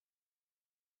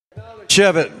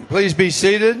Shavuot, please be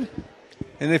seated.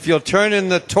 And if you'll turn in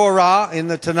the Torah, in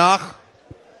the Tanakh,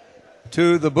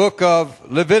 to the book of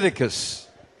Leviticus.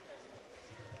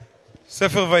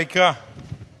 ספר ויקרא.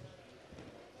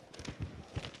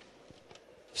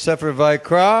 Sefer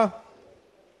Vayikra,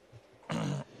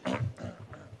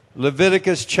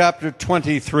 Leviticus chapter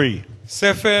 23.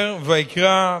 ספר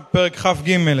ויקרא, פרק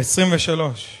כ"ג,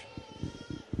 23.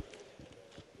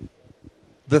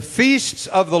 The feasts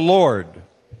of the Lord.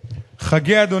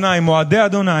 חגי אדוני, מועדי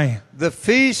אדוני. The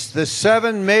feasts, the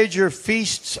 7 major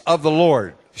feasts of the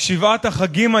Lord. 7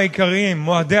 החגים העיקריים,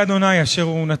 מועדי אדוני, אשר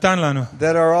הוא נתן לנו.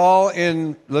 That are all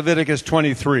in Leviticus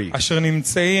 23. אשר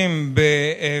נמצאים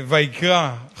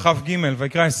בויקרא, כ"ג,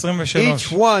 ויקרא 23.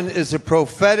 Each one is a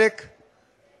prophetic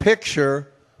picture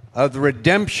of the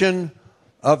redemption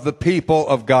of the people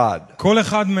of God. כל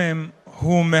אחד מהם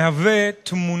הוא מהווה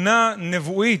תמונה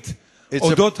נבואית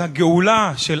אודות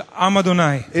הגאולה של עם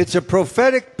אדוני. It's a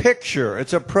prophetic picture.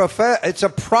 It's a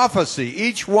prophecy,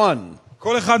 each one.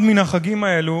 כל אחד מן החגים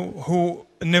האלו הוא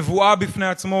נבואה בפני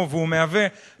עצמו, והוא מהווה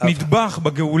נדבך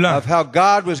בגאולה. Of how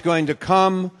God was going to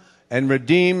come and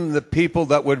redeem the people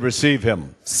that would receive him.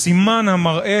 סימן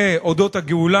המראה אודות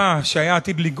הגאולה שהיה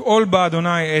עתיד לגאול בה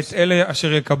אדוני את אלה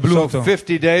אשר יקבלו So אותו.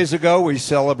 50 days ago we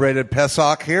celebrated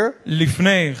Pesach here.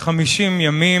 לפני 50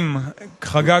 ימים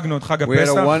חגגנו את חג We had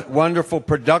הפסח. a wonderful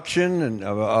production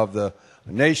of the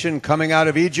nation coming out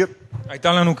of Egypt.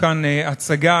 הייתה לנו כאן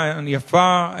הצגה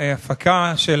יפה,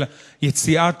 הפקה של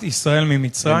יציאת ישראל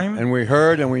ממצרים. And we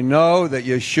heard and we know that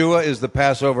Yeshua is the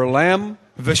Passover lamb.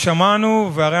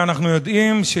 ושמענו, והרי אנחנו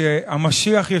יודעים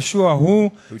שהמשיח ישוע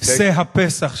הוא שא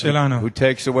הפסח שלנו. Who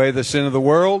takes away the sin of the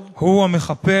world. הוא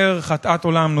המכפר חטאת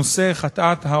עולם, נושא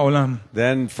חטאת העולם.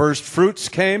 Then first fruits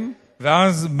came.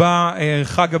 ואז בא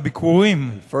חג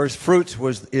הביקורים. First fruits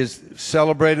is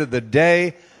celebrated the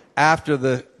day after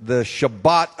the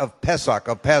Shabbat of Pesach,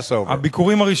 of Passover.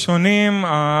 הביקורים הראשונים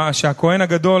שהכהן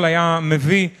הגדול היה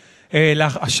מביא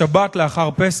השבת לאחר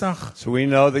פסח. So we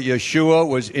know that Yeshua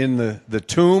was in the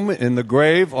tomb, in the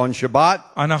grave on Shabbat.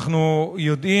 אנחנו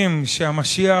יודעים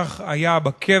שהמשיח היה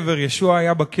בקבר, ישוע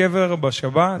היה בקבר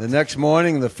בשבת. The next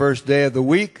morning, the first day of the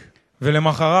week,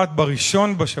 ולמחרת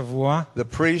בראשון בשבוע, the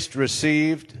priest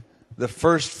received the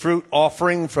first fruit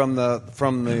offering from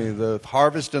the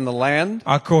harvest in the land.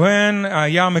 הכהן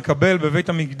היה מקבל בבית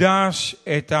המקדש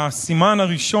את הסימן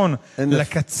הראשון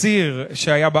לקציר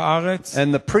שהיה בארץ.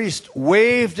 And the priest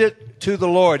waved it to the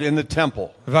Lord in the temple.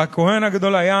 והכהן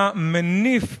הגדול היה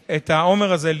מניף את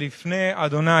העומר הזה לפני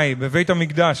אדוני בבית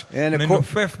המקדש,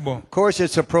 מנופף בו. Of course,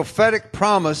 it's a prophetic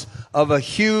promise of a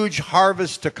huge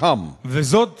harvest to come.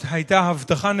 וזאת הייתה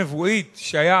הבטחה נבואית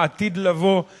שהיה עתיד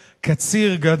לבוא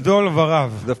קציר גדול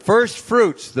ורב. The first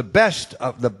fruits, the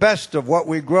best of what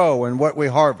we grow and what we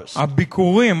harvest.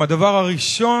 הביקורים, הדבר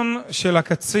הראשון של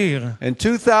הקציר. And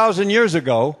 2,000 years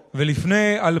ago,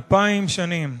 ולפני 2000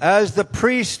 שנים, as the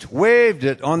priest waved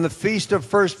it on the feast of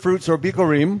first fruits or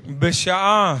bikurim,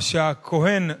 בשעה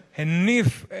שהכהן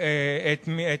הניף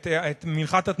את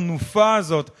מלכת התנופה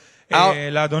הזאת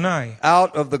לאדוני,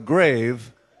 out of the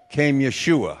grave came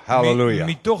Yeshua. Hallelujah.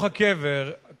 מתוך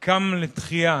הקבר קם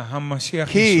לתחייה המשיח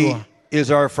He ישוע. is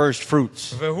our first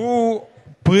fruits. והוא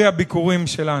פרי הביקורים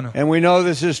שלנו. And we know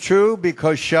this is true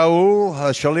because Shaul,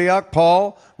 Shaliach,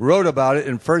 Paul, wrote about it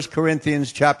in 1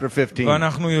 Corinthians chapter 15.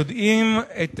 ואנחנו יודעים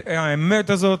את האמת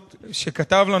הזאת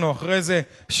שכתב לנו אחרי זה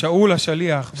שאול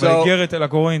השליח באיגרת אל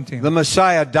הקורינתים. The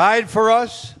Messiah died for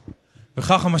us.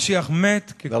 וכך המשיח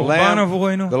מת כקורבן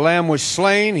עבורנו. The lamb was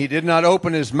slain. He did not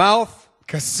open his mouth.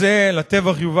 כסה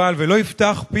לטבח יובל ולא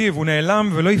יפתח פיו, הוא נעלם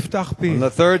ולא יפתח פיו. On the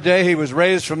third day he was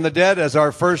raised from the dead as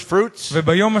our first fruits.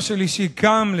 וביום השלישי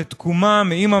קם לתקומה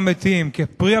מעם המתים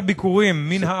כפרי הביקורים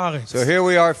מן הארץ. So here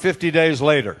we are 50 days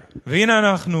later. והנה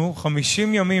אנחנו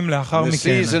 50 ימים לאחר In the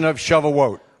מכן. season of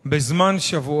Shavuot. בזמן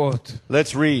שבועות.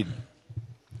 Let's read.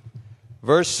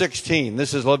 Verse 16.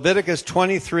 This is Leviticus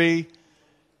 23:16.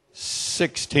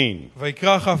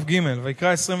 ויקרא כ"ג,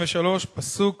 ויקרא 23,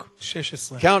 פסוק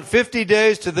 16. Count 50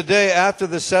 days to the day after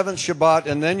the 7th Shabbat,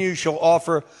 and then you shall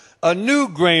offer a new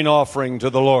grain offering to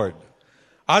the Lord.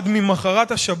 עד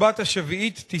ממחרת השבת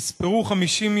השביעית תספרו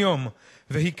 50 יום,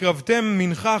 והקרבתם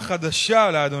מנחה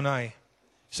חדשה לאדוני.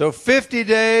 So 50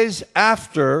 days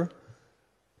after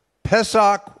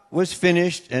Pesach was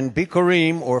finished and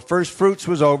Bikurim, or first fruits,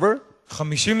 was over,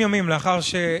 50 ימים לאחר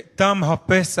שתם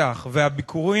הפסח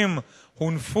והביקורים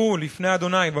הונפו לפני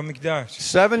אדוני במקדש.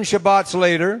 7 Shabbats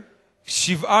later,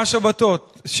 7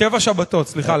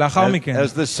 שבתות, לאחר מכן.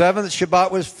 as the 7th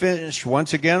Shabbat was finished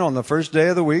once again on the first day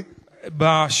of the week,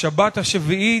 בשבת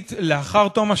השביעית, לאחר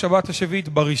תום השבת השביעית,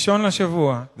 בראשון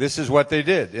לשבוע. This is what they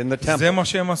did in the temple. זה מה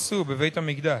שהם עשו בבית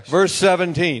המקדש. Verse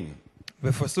 17.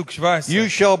 בפסוק 17. You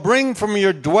shall bring from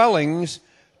your dwellings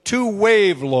 2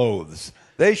 wave loaves.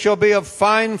 They shall be of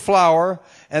fine flour,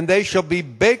 and they shall be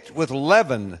baked with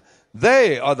leaven.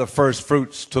 They are the first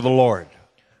fruits to the Lord.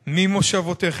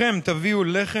 ממושבותיכם תביאו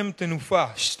לחם תנופה,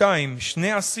 2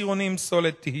 עשירונים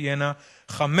סולת תהיינה,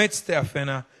 5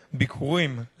 תאפנה,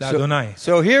 ביקורים לאדוני.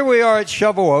 So here we are at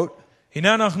Shavuot.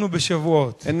 הנה אנחנו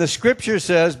בשבועות. And the scripture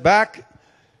says back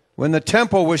when the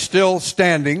temple was still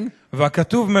standing,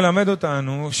 והכתוב מלמד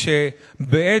אותנו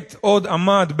שבעת עוד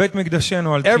עמד בית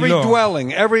מקדשנו על every תילו.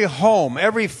 dwelling, every home,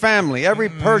 every family,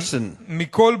 every person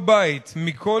מכל בית,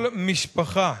 מכל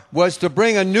משפחה. was to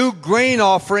bring a new grain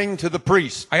offering to the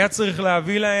priest. היה צריך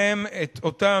להביא להם את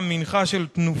אותה מנחה של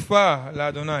תנופה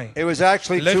לאדוני. It was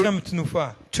actually לחם תנופה.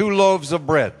 2 loaves of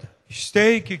bread.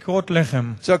 2 כיכרות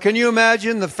לחם. So can you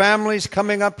imagine the families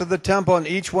coming up to the temple and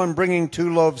each one bringing 2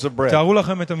 loaves of bread? תארו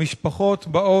לכם את המשפחות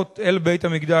באות אל בית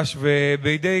המקדש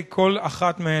ובידי כל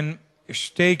אחת מהן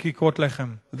 2 כיכרות לחם.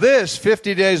 This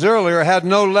 50 days earlier had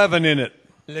no leaven in it.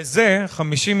 לזה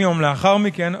 50 יום לאחר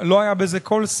מכן לא היה בזה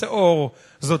כל שעור,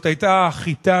 זאת הייתה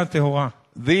חיטה טהורה.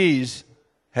 These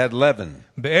had leaven.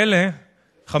 באלה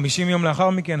 50 יום לאחר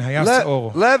מכן היה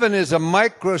שעור. Leaven is a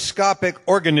microscopic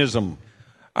organism.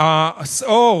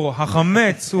 השעור,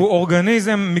 החמץ, הוא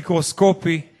אורגניזם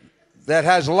מיקרוסקופי that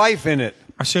has life in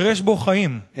it. אשר יש בו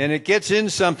חיים. And it gets in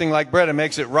something like bread and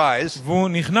makes it rise. והוא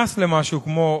נכנס למשהו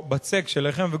כמו בצק של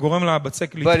לחם וגורם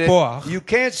לבצק But לתפוח.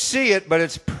 you can't see it, but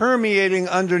it's permeating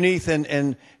underneath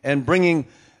and bringing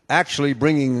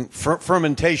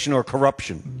fermentation or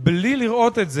corruption. בלי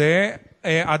לראות את זה,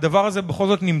 הדבר הזה בכל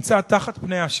זאת נמצא תחת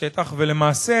פני השטח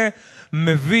ולמעשה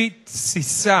מביא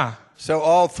תסיסה. So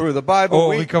all through the Bible, או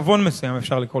ריקבון מסוים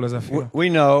אפשר לקרוא לזה אפילו. we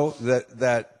know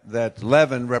that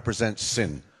leaven represents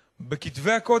sin.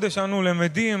 בכתבי הקודש אנו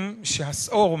למדים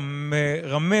שהשעור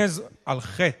מרמז על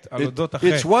חטא, על אודות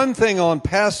החטא. It's one thing on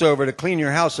Passover to clean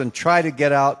your house and try to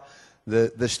get out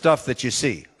the stuff that you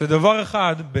see. זה דבר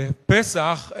אחד,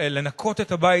 בפסח, לנקות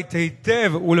את הבית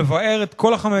היטב ולבאר את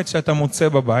כל החמץ שאתה מוצא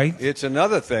בבית. It's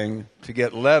another thing to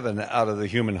get leaven out of the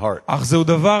human heart. אך זהו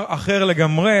דבר אחר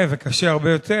לגמרי וקשה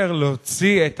הרבה יותר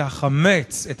להוציא את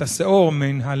החמץ, את השעור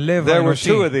מן הלב האנושי.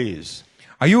 There were 2 of these.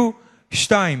 היו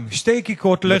 2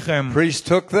 כיכרות לחם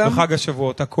בחג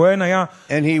השבועות. הכהן היה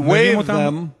מרים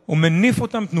אותם ומניף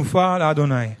אותם תנופה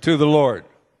לאדוני. To the Lord.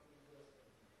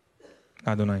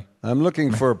 לאדוני. I'm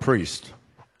looking for a priest.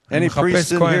 Any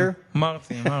priests in here?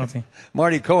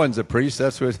 Marty Cohen's a priest.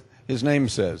 That's what his name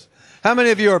says. How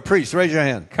many of you are priests? Raise your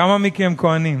hand. כמה מכם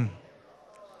כהנים?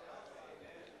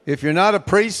 If you're not a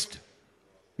priest,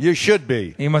 you should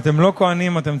be. אם אתם לא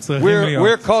כהנים, אתם צריכים להיות.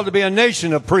 We're called to be a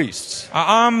nation of priests.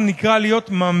 העם נקרא להיות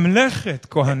ממלכת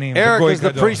כהנים. Eric is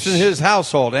the priest in his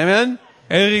household. Amen?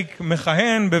 אריק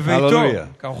מכהן בביתו.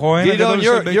 Gideon,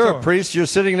 you're a priest. You're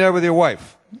sitting there with your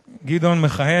wife. גדעון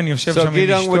מכהן, יושב So שם עם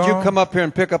Gideon, would you אשתו. come up here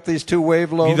and pick up these 2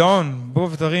 wave loaves? גדעון, בוא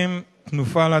ותרים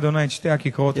תנופה לאדוני את 2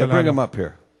 הכיכרות Yeah, bring הללו. them up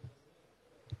here.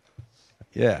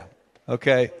 Yeah.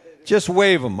 Okay. Just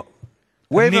wave them.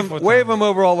 Wave them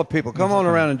over all the people. Come on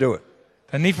around and do it.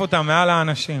 תניף אותם מעל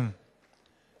האנשים.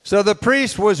 So the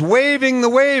priest was waving the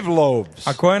wave loaves.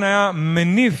 הכהן היה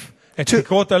מניף את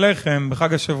כיכרות הלחם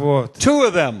בחג השבועות. 2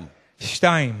 of them.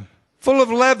 2. Full of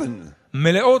leaven.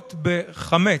 מלאות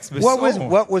בחמץ, בשעור.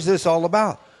 What was this all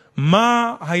about?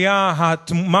 מה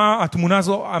התמונה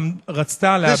הזו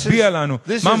רצתה להביע לנו?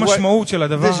 מה המשמעות של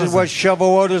הדבר הזה? This is what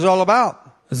Shavuot is all about.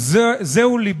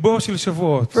 זהו ליבו של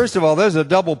שבועות. First of all, there's a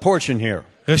double portion here.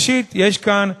 ראשית, יש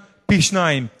כאן פי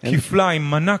 2,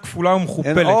 כפליים, מנה כפולה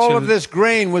ומכופלת. And all of this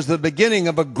grain was the beginning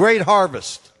of a great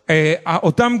harvest.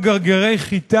 אותם גרגרי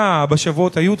חיטה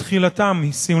בשבועות היו תחילתם,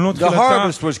 סמלות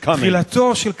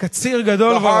תחילתו של קציר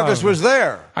גדול ורב.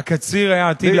 הקציר היה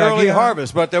עתיד להגיע.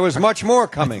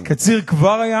 הקציר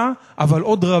כבר היה, אבל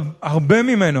עוד הרבה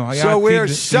ממנו היה עתיד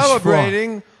לשפוע.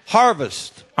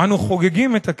 אנו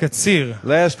חוגגים את הקציר.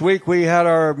 Last week we had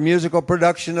our musical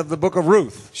production of the book of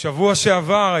Ruth. שבוע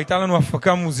שעבר הייתה לנו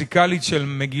הפקה מוזיקלית של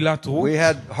מגילת רות. We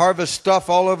had harvest stuff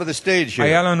all over the stage here.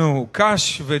 היה לנו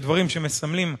קש ודברים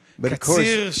שמסמלים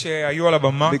קציר שהיו על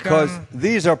הבמה כאן. Because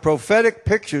these are prophetic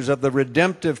pictures of the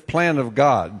redemptive plan of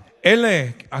God. אלה,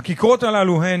 הכיכרות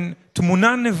הללו הן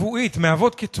תמונה נבואית,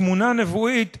 מהוות כתמונה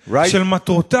נבואית של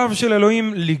מטרותיו של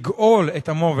אלוהים לגאול את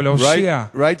עמו ולהושיע.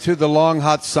 Right through the long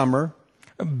hot summer.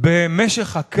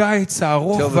 במשך הקיץ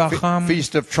הארוך והחם,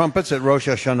 Feast of Trumpets at Rosh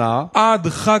Hashanah, עד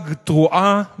חג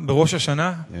תרועה בראש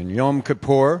השנה, and Yom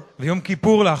Kippur, ויום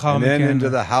כיפור לאחר and then מכן, into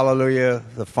the Hallelujah,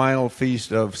 the final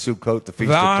feast of Sukkot, the Feast of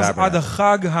ואז עד Tabernacles.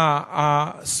 החג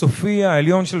הסופי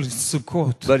העליון של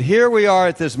סוכות. But here we are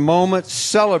at this moment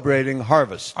celebrating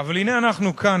harvest. אבל הנה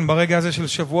אנחנו כאן ברגע הזה של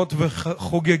שבועות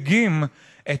וחוגגים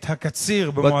את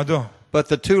הקציר במועדו. But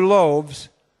the two loaves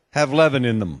have leaven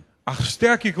in them. אך שתי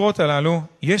הכיכרות הללו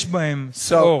יש בהם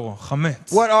סעור,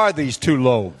 חמץ. What are these two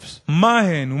loaves? מה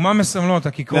הן ומה מסמלות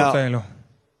הכיכרות האלו?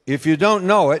 If you don't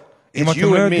know it, אם it's אתם you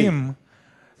לא and me. יודעים,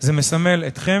 זה מסמל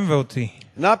אתכם ואותי.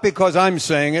 Not because I'm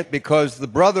saying it, because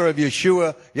the brother of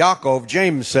Yeshua, Yaakov,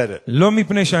 James said it. לא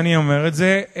מפני שאני אומר את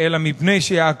זה, אלא מפני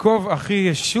שיעקב אחי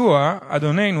ישוע,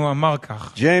 אדוננו, אמר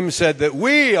כך. James said that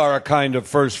we are a kind of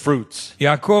first fruits.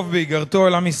 יעקב באיגרתו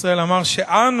אל עם ישראל אמר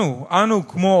שאנו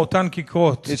כמו אותן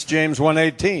כיכרות. It's James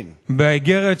 1:18.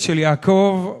 באיגרת של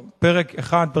יעקב, פרק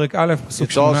 1, פרק א', פסוק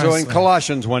It's also in 18.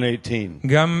 Colossians 1:18.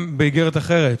 גם באיגרת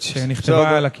אחרת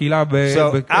שנכתבה על הקהילה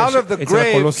So out of the אצל grave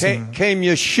הקולוסים. came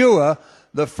Yeshua,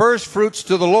 the first fruits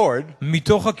to the Lord.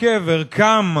 מתוך הקבר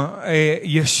קם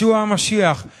ישוע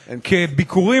המשיח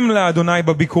כביקורים לאדוני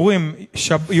בביקורים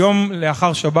יום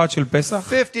לאחר שבת של פסח.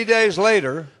 50 days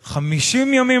later,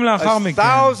 50 ימים לאחר מכן,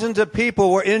 thousands of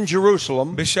people were in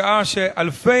Jerusalem. בשעה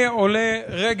שאלפי עולי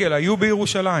רגל היו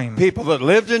בירושלים. People that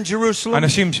lived in Jerusalem.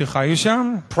 אנשים שחיו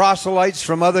שם. Proselytes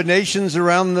from other nations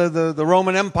around the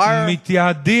Roman Empire.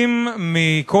 מתייעדים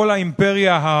מכל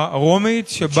האימפריה הרומית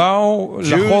שבאו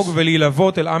לחוג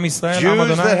ולהילוות אל עם ישראל, עם Jews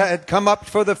אדוני. that had come up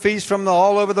for the feast from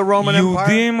all over the Roman Empire.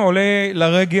 יהודים עולי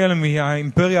לרגל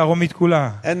מהאימפריה הרומית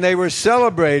כולה. And they were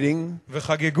celebrating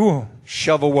וחגגו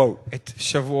Shavuot, את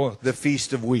שבועות, the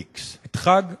Feast of Weeks. את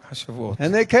חג השבועות.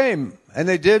 And they came, and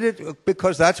they did it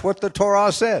because that's what the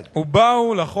Torah said.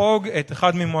 ובאו לחוג את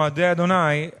אחד ממועדי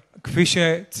אדוני, כפי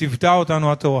שציוותה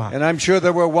אותנו התורה. And I'm sure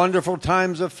there were wonderful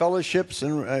times of fellowships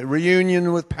and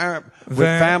reunion with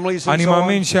families and ואני so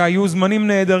מאמין on. שהיו זמנים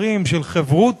נהדרים של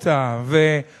חברותה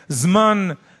וזמן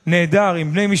נהדר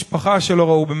עם בני משפחה שלא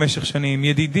ראו במשך שנים,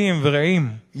 ידידים ורעים.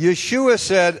 Yeshua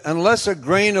said, unless a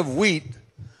grain of wheat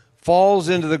falls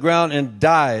into the ground and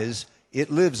dies, it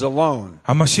lives alone.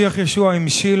 המשיח ישוע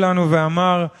המשיל לנו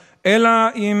ואמר, אלא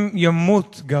אם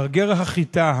ימות גרגר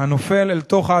החיטה הנופל אל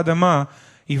תוך האדמה,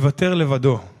 יוותר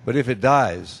לבדו. But if it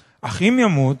dies, אך אם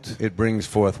ימות, it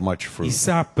brings forth much fruit.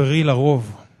 יישא פרי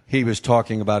לרוב. He was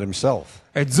talking about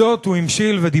himself. את זאת הוא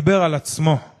המשיל ודיבר על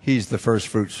עצמו. He's the first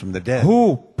fruits from the dead.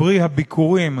 הוא פרי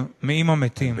הביקורים מעם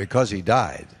המתים. Because he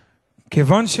died,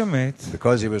 כיוון שמת,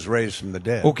 because he was raised from the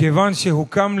dead, וכיוון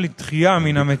שהוקם לתחייה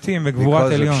מן המתים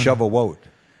בגבורת because עליון, of Shavuot,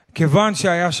 כיוון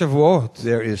שהיה שבועות,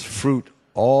 there is fruit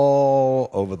all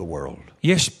over the world.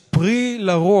 יש פרי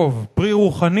לרוב, פרי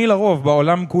רוחני לרוב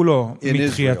בעולם כולו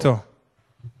מתחייתו.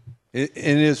 In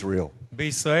Israel,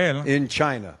 בישראל, in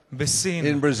China, בסין,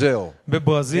 in Brazil,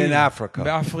 בברזיל, in Africa,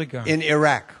 באפריקה, in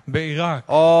Iraq, בעיראק,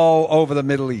 all over the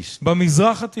Middle East,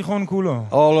 במזרח התיכון כולו,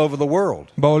 all over the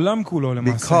world, בעולם כולו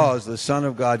למעשה. because the Son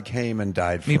of God came and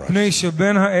died for מפני us.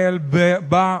 שבן האל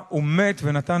בא ומת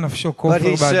ונתן נפשו But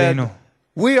כופר he said, בעדנו.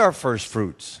 we are first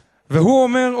fruits. והוא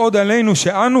אומר עוד עלינו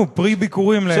שאנו פרי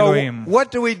ביקורים So לאלוהים.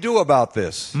 what do we do about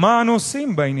this? מה אנו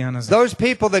עושים בעניין הזה? Those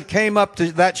people that came up to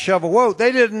that Shavuot,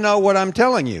 they didn't know what I'm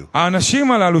telling you.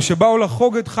 האנשים הללו שבאו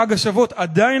לחוג את חג השבועות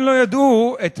עדיין לא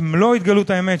ידעו את מלוא התגלות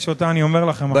האמת שאותה אני אומר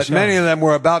לכם But עכשיו. many of them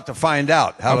were about to find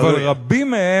out. אבל Hallelujah.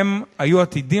 רבים מהם היו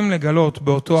עתידים לגלות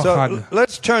באותו החג. So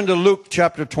let's turn to Luke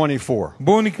chapter 24.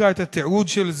 בואו נקרא את התיעוד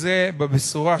של זה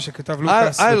בבשורה שכתב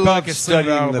לוקאס I בפרק love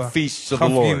studying 24, the feasts of the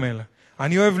כ"ג. Lord.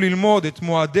 אני אוהב ללמוד את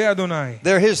מועדי אדוני.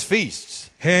 They're his feasts.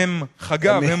 הם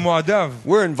חגיו, הם מועדיו.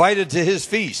 We're invited to his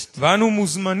feast. ואנו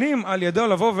מוזמנים על ידו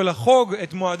לבוא ולחוג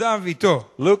את מועדיו איתו.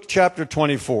 Luke chapter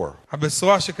 24,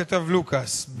 הבשורה שכתב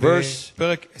לוקאס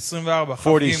בפרק 24,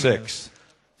 46.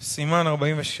 סימן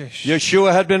 46.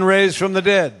 Yeshua had been raised from the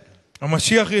dead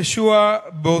המשיח ישוע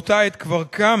באותה עת כבר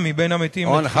קם מבין המתים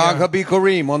on לתחייה. Chag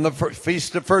HaBikurim, on the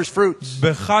feast of first fruits.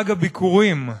 בחג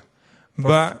הביקורים.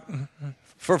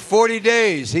 For 40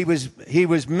 days he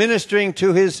was ministering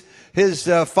to his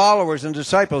followers and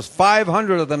disciples.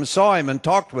 500 of them saw him and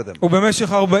talked with him.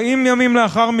 ובמשך 40 ימים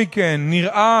לאחר מכן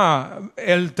נראה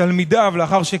אל תלמידיו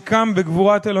לאחר שקם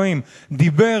בגבורת אלוהים,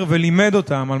 דיבר ולימד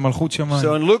אותם על מלכות שמיים.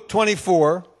 So in Luke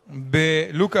 24,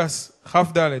 בלוקאס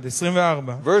כ"ד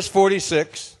 24, verse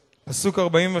 46, פסוק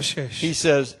 46, he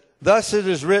says, "Thus it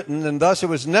is written, and thus it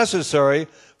was necessary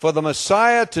for the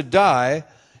Messiah to die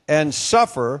and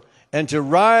suffer and to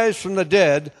rise from the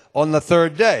dead on the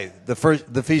third day,"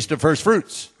 the feast of first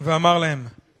fruits. ואמר להם,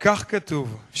 כך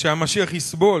כתוב, שהמשיח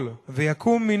יסבול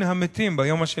ויקום מן המתים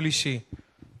ביום השלישי.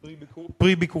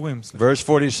 פרי ביקורים. Verse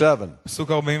 47.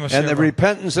 פסוק 47. And the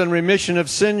repentance and remission of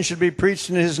sin should be preached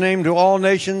in his name to all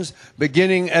nations,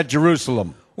 beginning at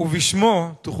Jerusalem.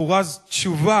 ובשמו תוכרז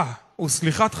תשובה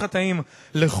וסליחת חטאים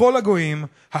לכל הגויים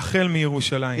החל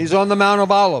מירושלים. He's on the Mount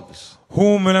of Olives.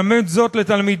 הוא מלמד זאת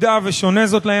לתלמידיו ושונה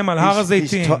זאת להם על הר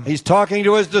הזיתים. He's talking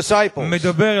to his disciples.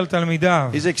 מדבר אל תלמידיו.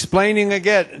 He's explaining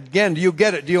again, do you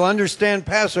get it? Do you understand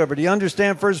Passover? Do you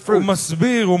understand first fruits? הוא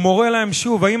מסביר, הוא מורה להם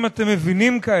שוב, האם אתם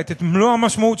מבינים כעת את מלוא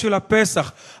המשמעות של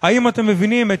הפסח? האם אתם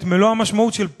מבינים את מלוא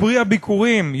המשמעות של פרי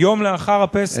הביקורים יום לאחר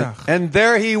הפסח? And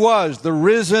there he was, the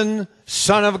risen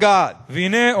Son of God.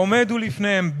 והנה עומד הוא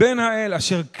לפניהם בן האל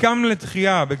אשר קם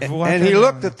לתחייה בגבורת And he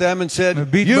looked at them and said,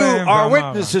 you are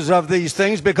witnesses of these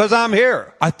things because I'm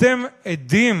here. אתם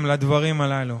עדים לדברים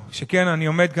הללו, שכן אני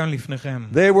עומד כאן לפניכם.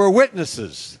 They were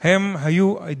witnesses. הם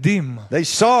היו עדים.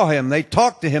 They saw him, they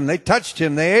talked to him, they touched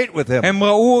him, they ate with him. הם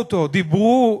ראו אותו,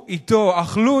 דיברו איתו,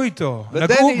 אכלו איתו, But then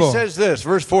נגעו he בו. says this,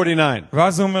 verse 49.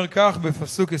 ואז הוא אומר כך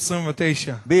בפסוק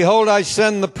 29. Behold, I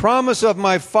send the promise of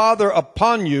my Father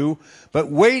upon you, but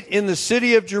wait in the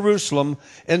city of Jerusalem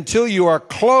until you are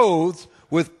clothed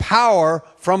with power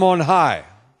from on high.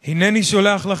 הנני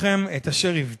שולח לכם את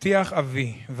אשר הבטיח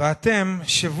אבי, ואתם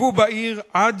שבו בעיר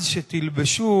עד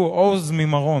שתלבשו עוז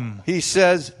ממרום. He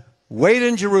says, wait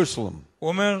in Jerusalem. הוא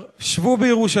אומר, שבו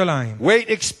בירושלים. Wait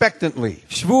expectantly.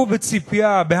 שבו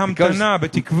בציפייה, בהמתנה,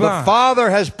 בתקווה. The Father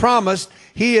has promised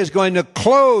he is going to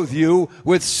clothe you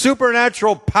with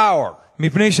supernatural power.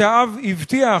 מפני שהאב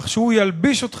הבטיח שהוא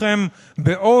ילביש אתכם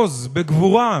בעוז,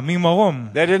 בגבורה, ממרום.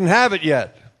 They didn't have it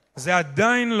yet. זה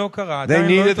עדיין לא קרה, They עדיין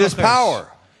לא needed this התרחש. power.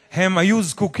 הם היו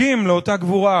זקוקים לאותה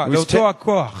גבורה, לאותו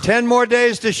הכוח. 10 more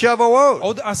days to Shavuot.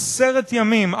 עוד 10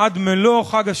 ימים עד מלוא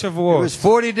חג It השבועות. was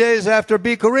 40 days after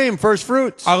Bikurim, first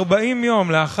fruits. 40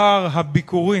 יום לאחר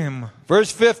הביקורים.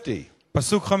 Verse 50.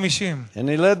 פסוק 50. And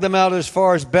they led them out as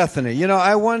far as Bethany. You know,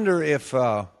 I wonder if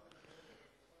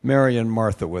Mary and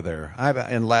Martha were there.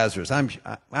 And Lazarus.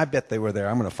 I bet they were there.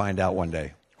 I'm going to find out one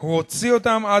day. הוא הוציא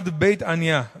אותם עד בית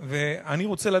עניה, ואני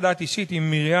רוצה לדעת אישית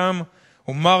אם מרים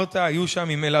ומרתה היו שם,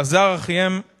 אם אלעזר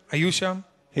אחיהם היו שם.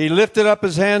 He lifted up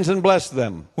his hands and blessed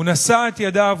them. הוא נשא את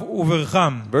ידיו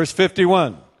וברכם. Verse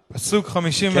 51. פסוק Came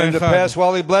to 51. pass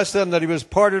while he blessed them that he was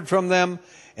parted from them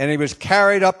and he was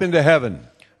carried up into heaven.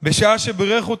 בשעה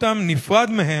שברך אותם נפרד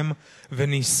מהם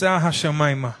ונישא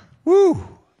השמיימה. Woo!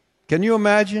 Can you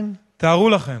imagine? תארו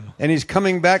לכם. And he's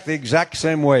coming back the exact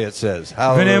same way, it says.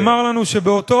 Hallelujah. ונאמר לנו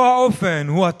שבאותו האופן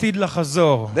הוא עתיד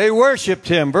לחזור. They worshipped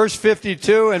him, verse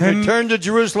 52, and returned to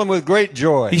Jerusalem with great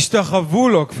joy. השתחוו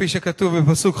לו, כפי שכתוב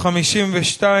בפסוק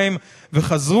 52,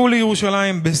 וחזרו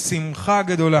לירושלים בשמחה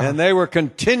גדולה. And they were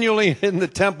continually in the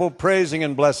temple praising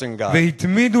and blessing God.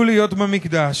 והתמידו להיות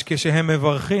במקדש כשהם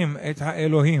מברכים את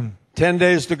האלוהים. 10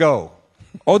 days to go.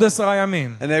 עוד 10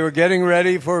 ימים. And they were getting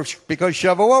ready because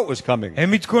Shavuot was coming.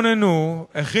 הם התכוננו,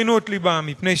 הכינו את ליבם,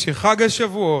 מפני שחג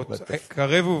השבועות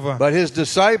קרב ובא. But his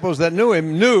disciples that knew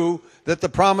him knew that the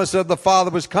promise of the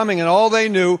Father was coming, and all they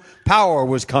knew, power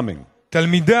was coming.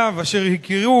 תלמידיו אשר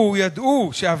הכירו ידעו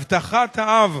שהבטחת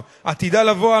האב עתידה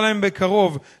לבוא עליהם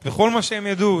בקרוב, וכל מה שהם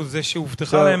ידעו זה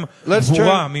שהובטחה להם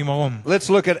גבורה ממרום. Let's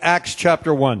look at Acts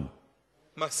chapter 1.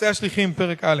 מעשה השליחים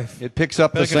פרק א'. It picks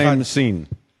up the same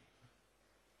scene.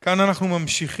 כאן אנחנו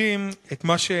ממשיכים את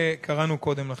מה שקראנו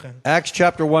קודם לכן. Acts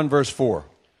chapter 1 verse 4.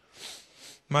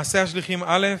 מעשה השליחים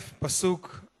א',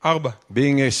 פסוק 4.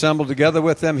 Being assembled together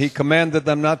with them, he commanded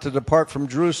them not to depart from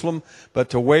Jerusalem,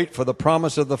 but to wait for the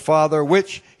promise of the Father,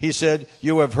 which, he said,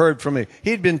 you have heard from me.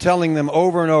 He'd been telling them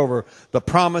over and over, the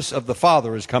promise of the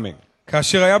Father is coming.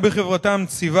 כאשר היה בחברתם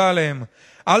ציווה עליהם,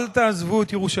 אל תעזבו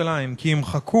את ירושלים, כי אם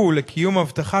חכו לקיום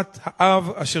הבטחת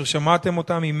האב אשר שמעתם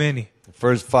אותה ממני.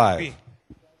 Verse 5.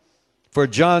 For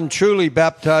John truly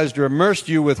baptized or immersed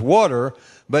you with water,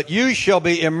 but you shall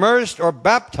be immersed or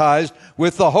baptized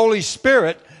with the Holy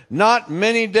Spirit not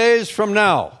many days from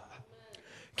now.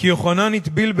 כי יוחנן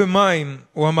הטביל במים,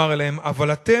 הוא אמר אליהם,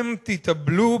 אבל אתם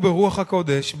תטבלו ברוח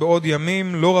הקודש בעוד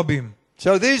ימים לא רבים.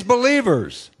 So these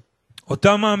believers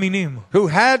אותם מאמינים, who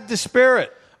had the Spirit,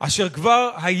 אשר כבר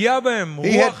היה בהם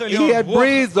רוח עליון,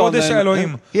 רוח קודש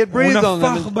האלוהים, הוא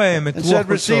נפח בהם את רוח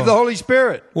קודשו.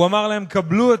 הוא אמר להם,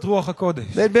 קבלו את רוח הקודש.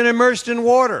 They'd been immersed in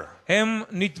water. הם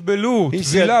נטבלו,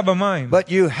 טבילה במים. But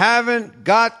you haven't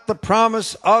got the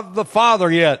promise of the Father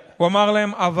yet. הוא אמר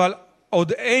להם, אבל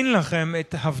עוד אין לכם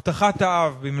את הבטחת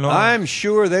האב במלואה. I'm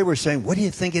sure they were saying, what do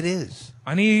you think it is?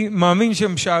 אני מאמין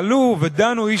שהם שאלו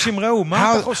ודנו איש עם רעהו,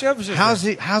 מה אתה חושב שזה?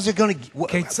 How's it going to,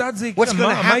 כיצד זה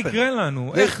יקרה? מה יקרה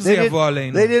לנו? איך זה יבוא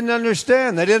עלינו? They didn't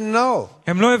understand. They didn't know.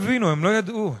 הם לא הבינו, הם לא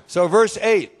ידעו. So verse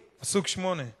 8. פסוק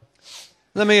 8.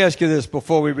 Let me ask you this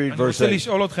before we read אני verse רוצה 8.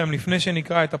 לשאול אתכם לפני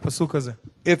שנקרא את הפסוק הזה.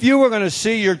 If you were going to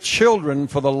see your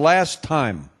children for the last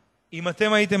time, אם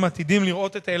אתם הייתם עתידים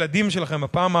לראות את הילדים שלכם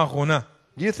בפעם האחרונה,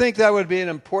 do you think that would be an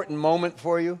important moment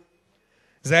for you?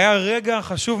 זה היה רגע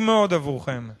חשוב מאוד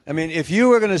עבורכם. I mean, if you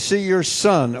were going to see your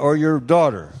son or your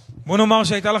daughter, בוא נאמר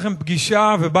שהייתה לכם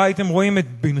פגישה ובה הייתם רואים את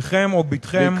בנכם או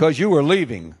בתכם, because you were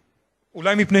leaving,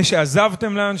 אולי מפני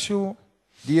שעזבתם לאנשהו,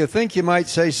 do you think you might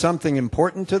say something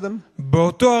important to them?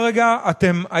 באותו הרגע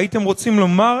אתם הייתם רוצים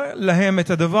לומר להם את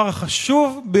הדבר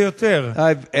החשוב ביותר.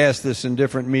 I've asked this in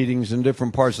different meetings in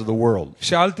different parts of the world.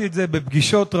 שאלתי את זה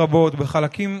בפגישות רבות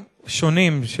בחלקים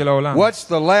שונים של העולם. What's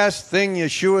the last thing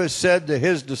Yeshua said to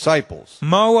his disciples?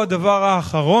 מהו הדבר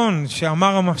האחרון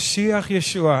שאמר המשיח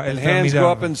ישוע אל Hands go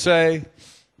תלמידיו? up and say,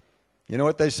 you know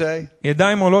what they say?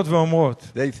 ידיים עולות ואומרות.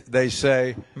 They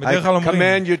say, I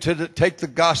command you to take the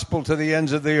gospel to the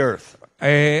ends of the earth.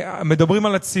 מדברים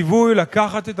על הציווי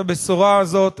לקחת את הבשורה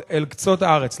הזאת אל קצות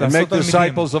הארץ, And make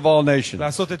disciples of all nations.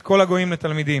 לעשות את כל הגויים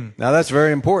לתלמידים. Now that's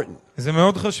very important. זה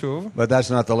מאוד חשוב. But that's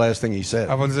not the last thing he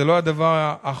said. אבל זה לא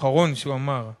הדבר האחרון שהוא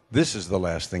אמר. This is the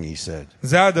last thing he said.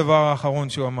 זה הדבר האחרון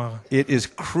שהוא אמר. It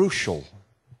is crucial.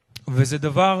 וזה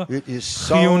דבר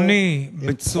חיוני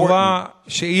בצורה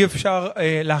שאי אפשר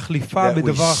להחליפה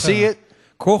בדבר אחר.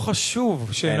 כה חשוב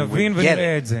שנבין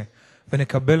ונראה את זה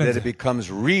ונקבל את זה.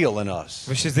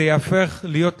 ושזה יהפך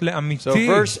להיות לאמיתי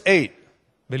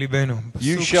בליבנו.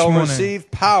 You shall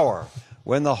receive power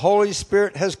when the Holy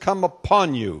Spirit has come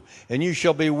upon you, and you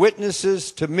shall be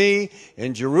witnesses to me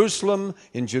in Jerusalem,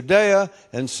 in Judea,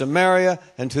 and Samaria,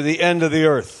 and to the end of the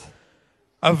earth.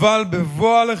 אבל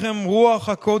בבוא עליכם רוח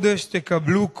הקודש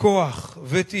תקבלו כוח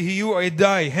ותהיו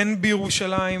עדיי הן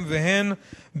בירושלים והן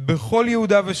בכל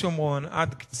יהודה ושומרון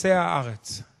עד קצה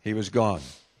הארץ. He was gone.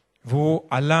 והוא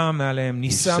עלה מעליהם,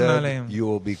 ניסה מעליהם. You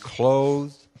will be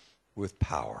clothed with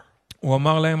power. הוא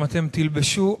אמר להם אתם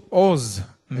תלבשו עוז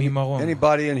ממרום.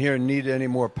 Anybody in here need any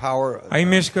more power?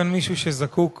 האם יש כאן מישהו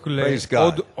שזקוק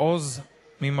לעוד עוז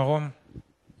ממרום?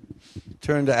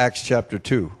 Turn to Acts chapter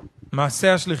 2.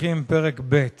 מעשה השליחים פרק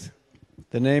ב'.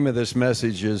 The name of this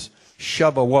message is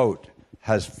Shavuot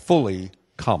has fully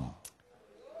come.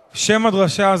 שם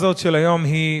הדרשה הזאת של היום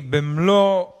היא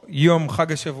במלוא יום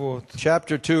חג השבועות.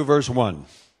 Chapter 2 verse 1.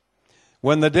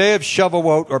 When the day of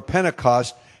Shavuot or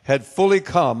Pentecost had fully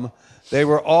come, they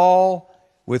were all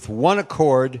with one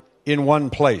accord in one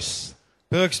place.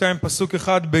 פרק 2 פסוק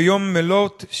 1 ביום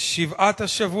מלות שבעת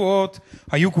השבועות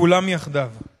היו כולם יחדיו.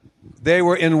 They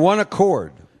were in one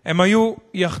accord. הם היו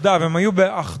יחדיו, הם היו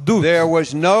באחדות. There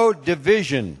was no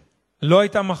division. לא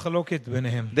הייתה מחלוקת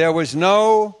ביניהם. There was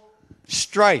no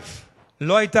strife.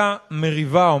 לא הייתה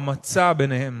מריבה או מצע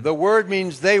ביניהם. The word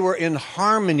means they were in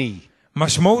harmony.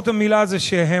 משמעות המילה זה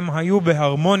שהם היו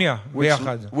בהרמוניה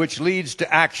ביחד. Which leads to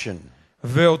action.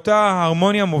 ואותה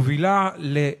ההרמוניה מובילה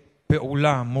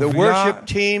לפעולה, מובילה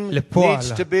לפועל. The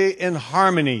worship team needs to be in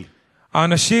harmony.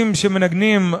 האנשים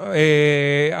שמנגנים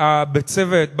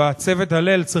בצוות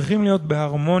הלל צריכים להיות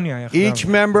בהרמוניה יחדיו. Each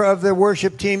member of the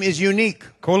worship team is unique.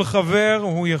 כל חבר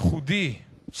הוא ייחודי.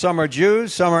 Some are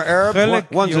Jews, some are Arabs,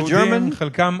 one's a German.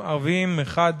 חלקם ערבים,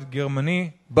 אחד גרמני.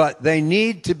 But they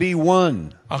need to be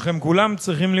one. אך הם כולם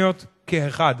צריכים להיות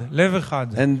כאחד, לב אחד.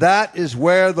 And that is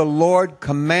where the Lord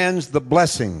commands the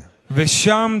blessing.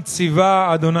 ושם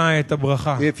ציווה אדוני את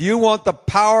הברכה. If you want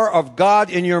the power of God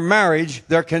in your marriage,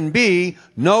 there can be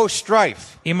no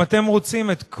strife. אם אתם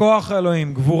רוצים את כוח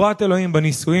אלוהים, גבורת אלוהים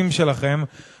בנישואים שלכם,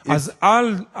 אז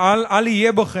אל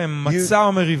יהיה בכם מצע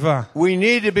או מריבה. We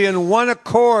need to be in one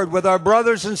accord with our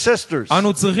brothers and sisters.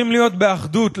 אנו צריכים להיות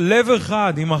באחדות, לב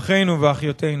אחד עם אחינו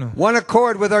ואחיותינו. One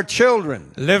accord with our children.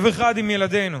 לב אחד עם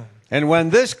ילדינו. And when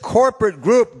this corporate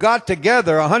group got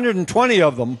together, 120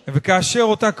 of them, וכאשר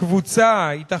אותה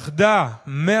קבוצה התאחדה,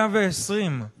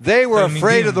 120 they were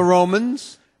afraid of the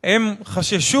Romans. הם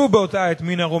חששו באותה עת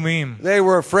מן הרומאים. They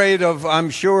were afraid of, I'm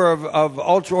sure, of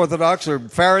ultra-Orthodox or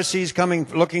Pharisees coming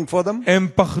looking for them. הם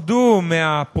פחדו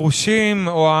מהפרושים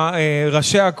או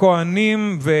ראשי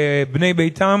הכהנים ובני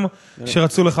ביתם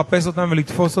שרצו לחפש אותם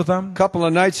ולתפוס אותם. A couple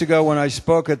of nights ago when I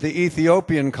spoke at the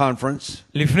Ethiopian conference,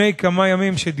 לפני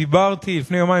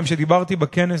יומיים שדיברתי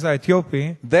בכנס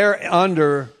האתיופי, they're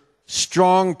under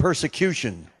strong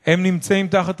persecution. הם נמצאים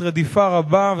תחת רדיפה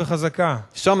רבה וחזקה.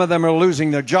 Some of them are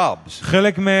losing their jobs.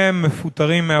 חלק מהם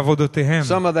מפוטרים מעבודותיהם.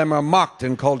 Some of them are mocked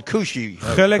and called Cushi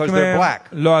חלק because they're מהם black.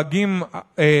 לועגים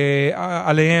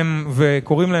עליהם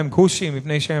וקוראים להם כושי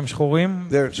מפני שהם שחורים,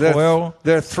 שחורי אור.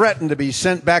 They're threatened to be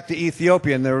sent back to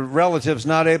Ethiopia and their relatives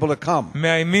not able to come.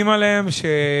 מאיימים עליהם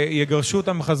שיגרשו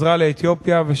אותם בחזרה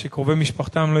לאתיופיה ושקרובי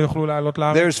משפחתם לא יוכלו לעלות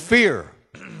לארץ. There's fear.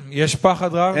 יש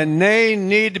פחד רב. And they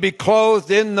need to be clothed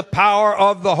in the power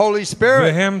of the Holy Spirit.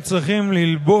 והם צריכים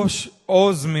ללבוש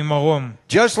עוז ממרום.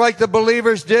 Just like the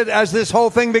believers did as this whole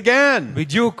thing began.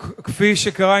 בדיוק כפי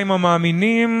שקרה עם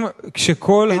המאמינים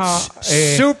כשכל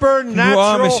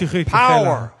התנועה המשיחית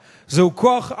החלה. זהו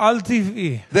כוח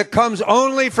על-טבעי. That comes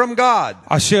only from God.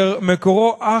 אשר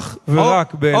מקורו אך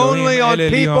ורק באלוהים אל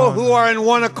עליון. Only on people who are in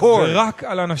one accord. ורק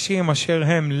על אנשים אשר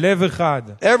הם לב אחד.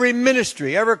 Every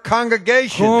ministry, every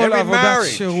congregation, כל every עבודת marriage.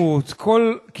 שירות,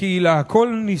 כל קהילה, כל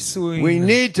נישואין. We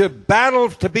need to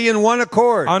battle to be in one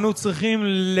accord. אנו צריכים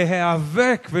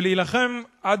להיאבק ולהילחם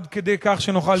עד כדי כך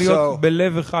שנוכל להיות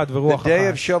בלב אחד ורוח The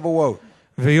day of אחת. Shavuot.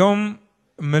 ויום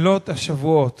מלות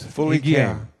השבועות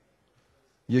הגיע.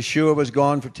 Yeshua was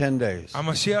gone for 10 days.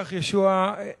 המשיח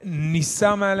ישוע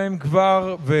ניסה מעליהם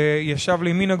כבר וישב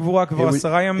לימין הגבורה כבר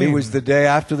 10 ימים. It was the day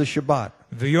after the Shabbat.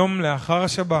 ויום לאחר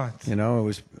השבת. You know, it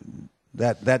was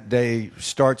that day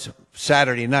starts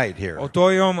Saturday night here.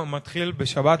 אותו יום מתחיל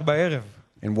בשבת בערב.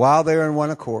 And while they were in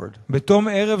one accord, בתום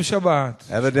ערב שבת.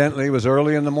 Evidently it was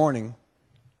early in the morning.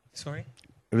 Sorry?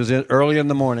 It was early in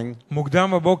the morning.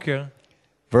 מוקדם בבוקר.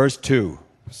 Verse 2.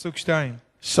 פסוק 2.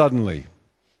 Suddenly.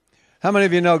 How many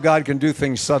of you know God can do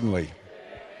things suddenly?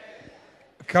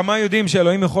 כמה יודעים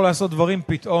שאלוהים יכול לעשות דברים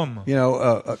פתאום? You know,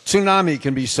 a tsunami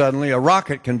can be suddenly, a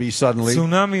rocket can be suddenly.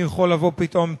 צונאמי יכול לבוא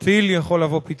פתאום, טיל יכול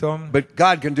לבוא פתאום. But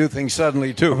God can do things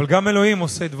suddenly too. אבל גם אלוהים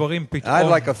עושה דברים פתאום. I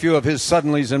like a few of his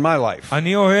suddenlies in my life.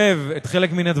 אני אוהב את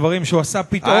חלק מן הדברים שהוא עשה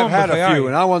פתאום בחיי. I've had a few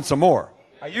and I want some more.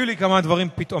 היו לי כמה דברים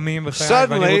פתאומיים בחיי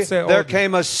ואני רוצה עוד. Suddenly there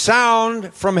came a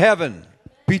sound from heaven.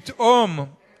 פתאום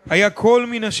היה קול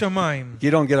מן השמיים.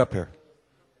 You don't get up here.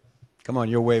 Come on,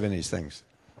 you're waving these things.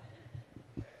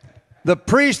 The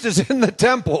priest is in the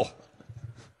temple.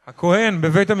 הכהן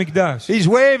בבית המקדש. He's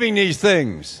waving these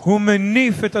things. הוא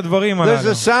מניף את הדברים הללו. There's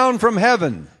a sound from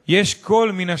heaven. יש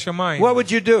קול מן השמיים. What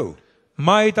would you do?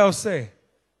 מה היית עושה?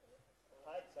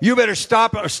 You better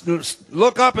stop,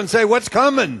 look up and say, what's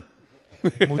coming?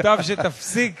 מוטב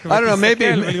שתפסיק I don't know,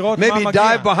 ותסתכל ולראות מה maybe מגיע.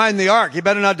 dive behind the ark. You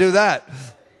better not do that.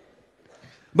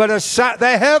 But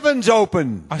the heavens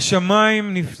opened.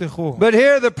 השמיים נפתחו. But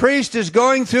here the priest is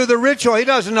going through the ritual. He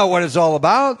doesn't know what it's all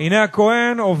about. הנה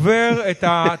הכהן עובר את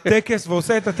הטקס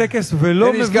ועושה את הטקס ולא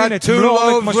And he's מבין got את 2 מלוא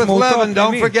עומק loaves with משמעותו leaven. Don't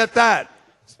הפנימית. forget that.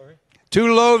 2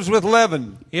 loaves with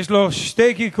leaven. יש לו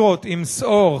 2 כיכרות עם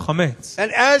שעור חמץ.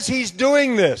 And as he's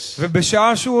doing this,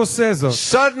 ובשעה שהוא עושה זאת,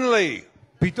 suddenly,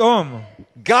 פתאום,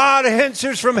 God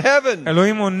answers from heaven.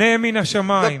 אלוהים עונה מן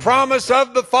השמיים. The promise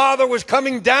of the Father was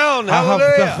coming down.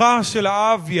 Hallelujah. ההבטחה של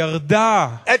האב ירדה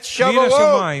מן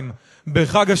השמיים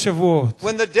בחג השבועות.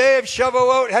 When the day of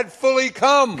Shavuot had fully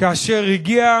come. כאשר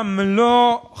הגיע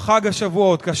מלוא חג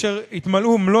השבועות, כאשר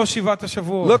התמלאו מלוא 7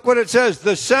 השבועות. Look what it says.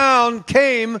 The sound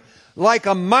came like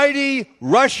a mighty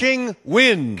rushing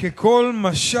wind. ככל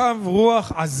משב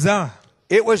רוח עזה.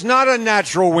 It was not a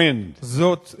natural wind.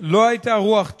 זאת לא הייתה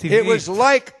רוח טבעית. It was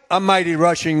like a mighty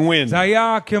rushing wind. זה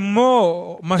היה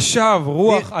כמו משב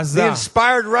רוח עזה. The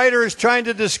inspired writer is trying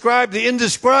to describe the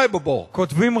indescribable.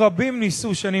 כותבים רבים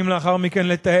ניסו שנים לאחר מכן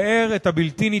לתאר את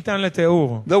הבלתי ניתן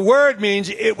לתיאור. The word means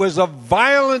it was a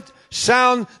violent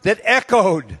sound that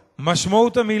echoed.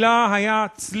 משמעות המילה היה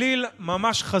צליל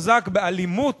ממש חזק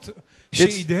באלימות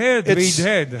שהדהד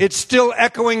והדהד. It's still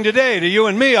echoing today to you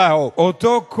and me, I hope.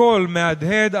 אותו קול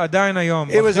מהדהד עדיין היום.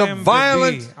 It was a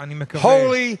violent,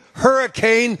 holy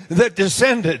hurricane that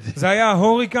descended. זה היה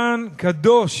הוריקן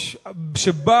קדוש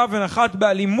שבא ונחת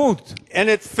באלימות. And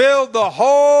it filled the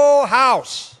whole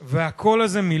house. והקול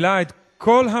הזה מילא את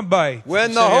כל הבית.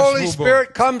 When the Holy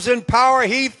Spirit comes in power,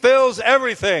 He fills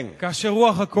everything. כאשר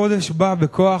רוח הקודש בא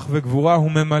בכוח וגבורה,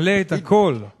 הוא ממלא את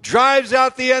הכל. Drives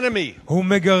out the enemy. הוא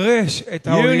מגרש את You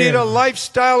האויב. need a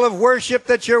lifestyle of worship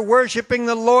that you're worshiping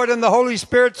the Lord and the Holy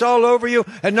Spirit's all over you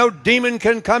and no demon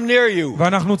can come near you.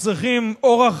 ואנחנו צריכים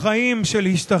אורח חיים של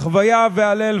השתחוויה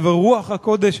והלל ורוח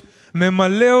הקודש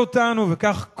ממלא אותנו,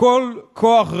 וכך כל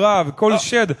כוח רע וכל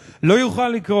שד לא יוכל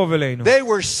לקרוב אלינו. They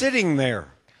were sitting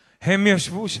there. הם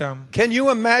ישבו שם. Can you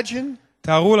imagine?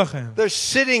 תארו לכם.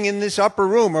 They're sitting in this upper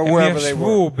room or wherever they were. הם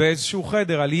ישבו באיזשהו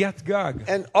חדר, עליית גג.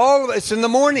 And all of it's in the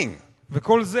morning.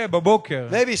 וכל זה בבוקר.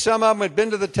 Maybe some of them had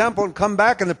been to the temple and come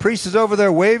back and the priest is over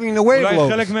there waving the wave אולי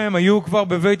חלק מהם היו כבר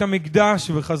בבית המקדש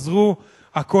וחזרו,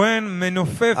 הכהן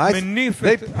מנופף, מניף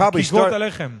את כיכרות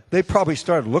הלחם. They probably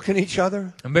started looking at each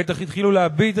other. הם בטח התחילו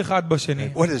להביט אחד בשני.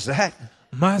 What is that?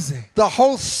 מה זה? The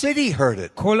whole city heard it.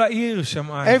 כל העיר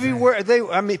שמעה את זה.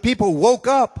 Everywhere, people woke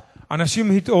up.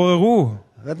 אנשים התעוררו.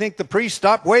 I think the priest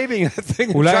stopped waving that thing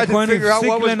and אולי tried to הכהן figure out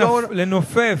what was going on.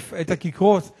 לנופף את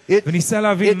הכיכרות וניסה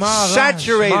להבין מה הרעש,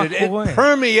 מה קורה. It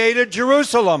permeated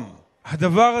Jerusalem.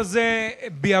 הדבר הזה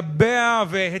ביבע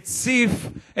והציף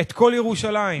את כל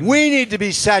ירושלים. We need to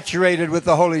be saturated with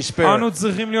the Holy Spirit. אנו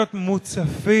צריכים להיות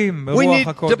מוצפים We ברוח need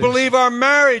הקודש. to believe our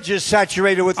marriage is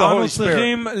saturated with the אנו Holy Spirit.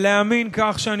 צריכים להאמין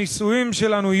כך שהנישואים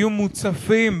שלנו יהיו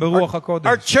מוצפים ברוח הקודש.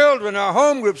 Our children, our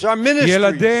home groups, our ministries.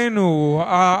 ילדינו,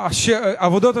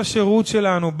 עבודות השירות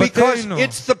שלנו, Because בתינו.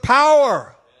 it's the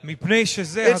power. מפני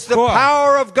שזה It's the הכוח.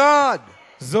 power of God.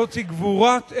 זאת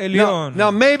גבורת עליון.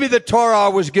 Now maybe the Torah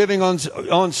was giving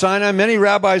on Sinai. Many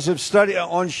rabbis have studied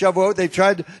on Shavuot. They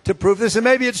tried to prove this, and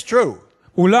maybe it's true.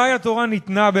 אולי התורה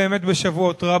ניתנה באמת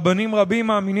בשבועות. רבנים רבים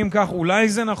מאמינים כך. אולי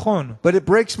זה נכון. But it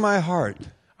breaks my heart.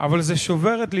 אבל זה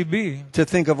שובר את ליבי. To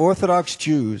think of Orthodox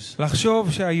Jews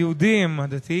לחשוב שהיהודים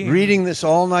הדתיים reading this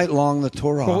all night long, the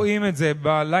Torah, קוראים את זה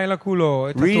בלילה כולו,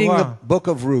 את reading התורה. the book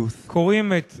of Ruth,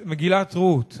 קוראים את מגילת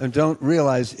רות. and don't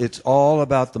realize it's all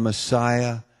about the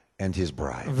Messiah and his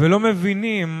bride. ולא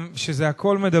מבינים שזה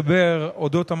הכל מדבר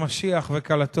אודות המשיח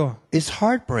וכלתו. It's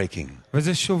heartbreaking.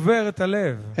 וזה שובר את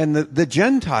הלב. And the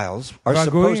Gentiles are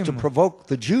supposed to provoke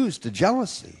the Jews to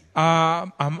jealousy.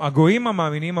 הגויים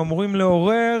המאמינים אמורים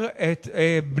לעורר את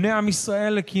בני עם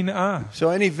ישראל לקנאה. So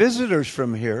any visitors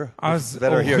from here אז that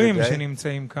are here אורחים today,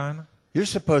 שנמצאים כאן, you're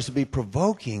supposed to be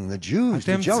provoking the Jews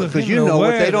to אתם jealousy because צריכים you know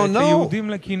what they לעורר don't את know. היהודים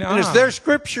And לקנאה. it's their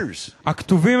scriptures.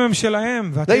 הכתובים הם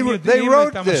שלהם, ואתם יודעים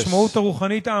את המשמעות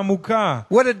הרוחנית העמוקה.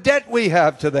 What a debt we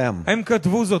have to them. הם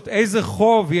כתבו זאת, איזה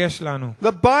חוב יש לנו.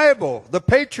 The Bible, the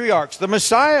patriarchs, the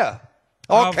Messiah,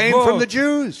 all came from the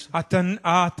Jews.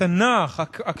 התנ"ך,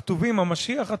 הכתובים,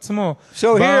 המשיח עצמו, So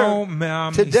באו here,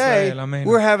 מעם today, ישראל, אמן.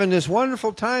 we're having this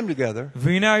wonderful time together.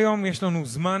 והנה היום יש לנו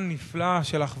זמן נפלא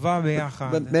של אחווה ביחד.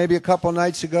 But maybe a couple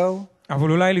nights ago,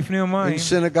 אבל אולי לפני יומיים, in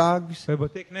synagogues,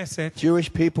 בבתי כנסת, Jewish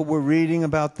people were reading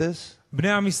about this,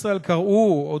 בני עם ישראל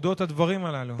קראו אודות הדברים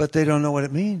הללו. but they don't know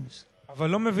what it means. אבל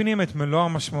לא מבינים את מלוא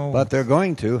המשמעות. But they're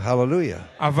going to, hallelujah.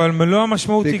 אבל מלוא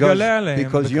המשמעות יגלה עליהם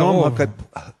Because בקרוב.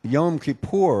 Yom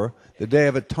Kippur, the Day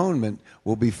of Atonement,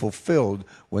 will be fulfilled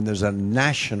when there's a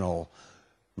national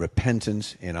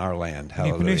repentance in our land.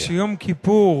 מפני Hallelujah. שיום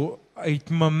כיפור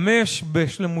יתממש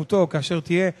בשלמותו כאשר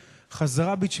תהיה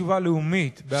חזרה בתשובה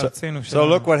לאומית בארצנו So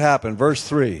שלנו. look what happened, verse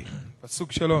 3.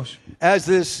 פסוק 3. As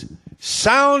this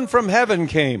sound from heaven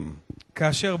came,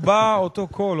 כאשר בא אותו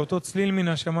קול, אותו צליל מן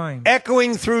השמיים,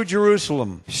 echoing through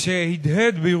Jerusalem,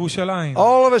 שהדהד בירושלים,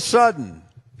 all of a sudden,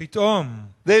 פתאום,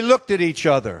 they looked at each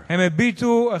other. הם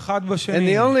הביטו אחד And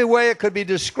בשני. the only way it could be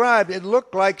described, it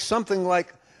looked like something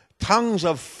like tongues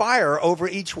of fire over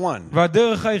each one.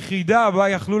 והדרך היחידה בה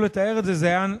יכלו לתאר את זה, זה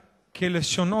היה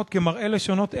כלשונות, כמראה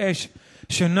לשונות אש,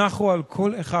 שנחו על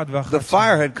כל אחד ואחת. The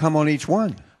fire had come on each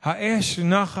one. האש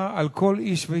נחה על כל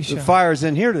איש ואישה. The fire is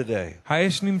in here today.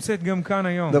 האש נמצאת גם כאן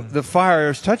היום. The fire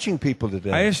is touching people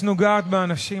today. האש נוגעת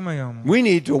באנשים היום. We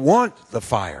need to want the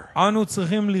fire. אנו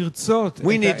צריכים לרצות את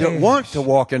We need to want האש. to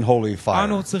walk in holy fire.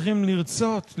 אנו צריכים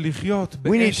לרצות לחיות We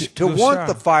באש need to want קדושה.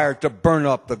 the fire to burn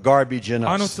up the garbage in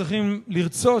אנו us. צריכים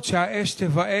לרצות שהאש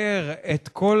תבער את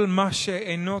כל מה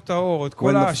שאינו טהור, את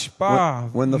כל When the- ההשפעה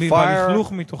when the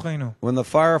והלכלוך מתוכנו. When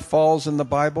the fire falls in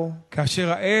the Bible,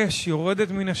 כאשר האש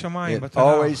יורדת מן השמיים it בתנ"ך,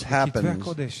 always בכתבי happens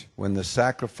הקודש, when the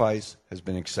sacrifice has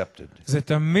been accepted. זה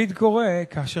תמיד קורה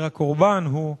כאשר הקורבן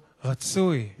הוא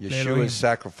רצוי לאלוהים. Yeshua's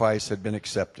sacrifice had been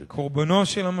accepted. קורבנו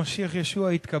של המשיח ישוע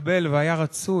התקבל והיה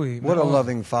רצוי. What a מאוד.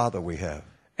 loving Father we have.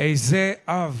 איזה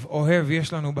אב אוהב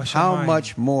יש לנו How בשמיים.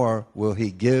 much more will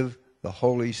he give the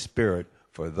Holy Spirit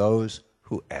for those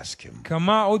who ask him?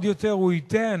 כמה עוד יותר הוא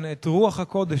ייתן את רוח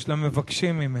הקודש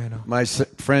למבקשים ממנו. My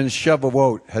friends,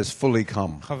 Shavuot has fully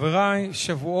come. חבריי,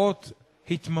 שבועות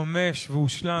התממש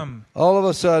והושלם. All of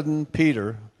a sudden,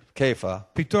 Peter, Kepha,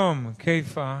 פתאום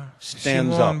כיפה, Stands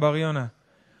שמעון up. בר יונה,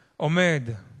 עומד,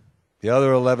 the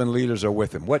other 11 leaders are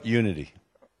with him. What unity.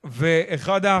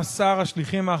 ו11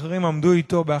 השליחים האחרים עמדו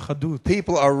איתו באחדות.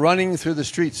 People are running through the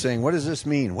streets saying, what does this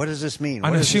mean? What does this mean? What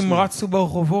does this אנשים mean? רצו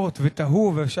ברחובות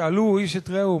ותהו ושאלו איש את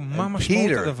רעהו, מה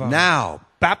משמעות Peter, הדבר? now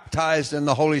baptized in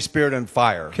the Holy Spirit and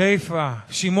fire. כיפה,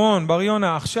 שמעון בר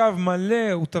יונה, עכשיו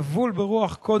מלא וטבול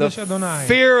ברוח קודש אדוני. The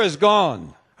fear is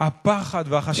gone. הפחד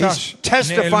והחשש He's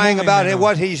testifying about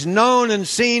what he's known and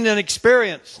seen and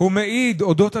experienced. הוא מעיד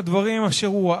אודות הדברים אשר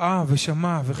הוא ראה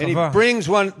ושמע And he וחווה. brings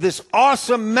this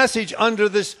awesome message under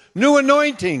this new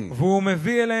anointing. והוא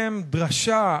מביא אליהם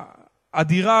דרשה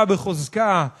אדירה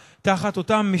בחוזקה תחת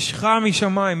אותה משחה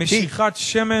משמיים, משיכת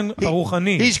שמן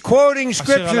הרוחני. He's quoting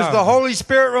scriptures the Holy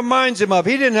Spirit reminds him of.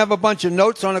 He didn't have a bunch of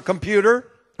notes on a computer.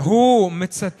 הוא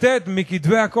מצטט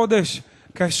מכתבי הקודש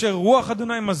כאשר רוח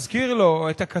אדוני מזכיר לו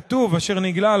את הכתוב אשר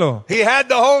נגלה לו. He had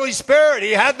the Holy Spirit.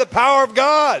 He had the power of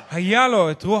God. היה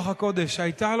לו את רוח הקודש,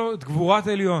 הייתה לו את גבורת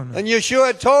עליון. And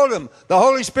Yeshua had told him, the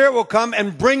Holy Spirit will come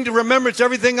and bring to remembrance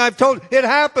everything I've told. It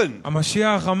happened.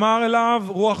 המשיח אמר אליו,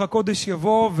 רוח הקודש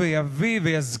יבוא ויביא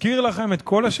ויזכיר לכם את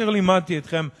כל אשר לימדתי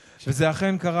אתכם, וזה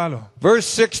אכן קרה לו. Verse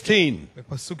 16.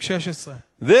 בפסוק 16.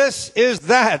 This is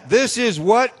that. This is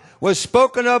what was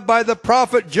spoken of by the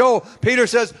prophet Joel. Peter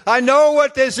says, I know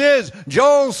what this is.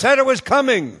 Joel said it was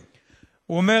coming.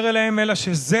 הוא אומר אליהם, אלא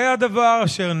שזה הדבר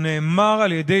אשר נאמר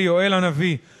על ידי יואל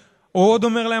הנביא. הוא עוד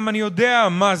אומר להם, אני יודע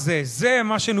מה זה. זה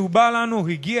מה שנובע לנו,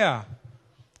 הגיע.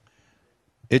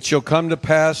 It shall come to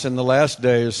pass in the last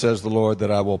days, says the Lord,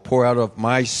 that I will pour out of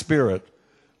my spirit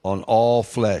on all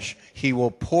flesh. He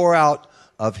will pour out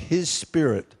of his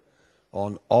spirit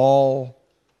on all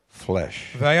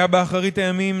flesh. והיה באחרית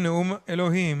הימים נאום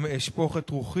אלוהים, אשפוך את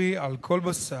רוחי על כל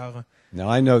בשר. Now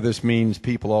I know this means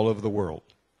people all over the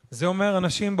world. זה אומר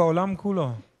אנשים בעולם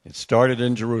כולו. It started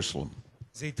in Jerusalem.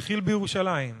 זה התחיל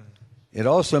בירושלים. It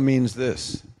also means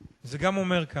this. זה גם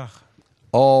אומר כך.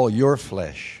 All your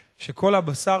flesh. שכל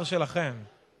הבשר שלכם.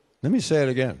 Let me say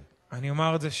it again. אני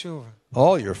אומר את זה שוב.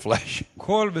 All your flesh.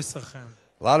 כל בשרכם.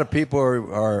 A lot of people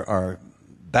are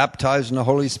baptized in the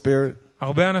Holy Spirit.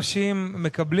 הרבה אנשים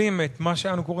מקבלים את מה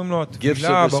שאנו קוראים לו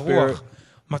התפילה ברוח,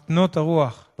 מתנות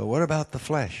הרוח. But what about the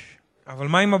flesh? אבל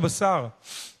מה עם הבשר?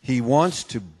 He wants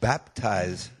to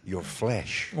baptize your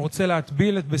flesh הוא רוצה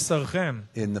להטביל את בשרכם.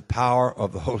 in the power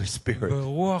of the Holy Spirit.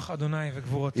 ברוח אדוני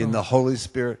וגבורתו. In the Holy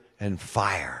Spirit and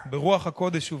fire. ברוח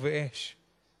הקודש ובאש.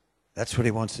 That's what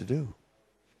he wants to do.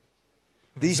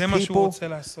 These זה מה שהוא people, רוצה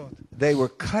לעשות. they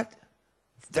were cut.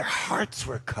 Their hearts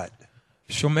were cut.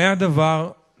 שומע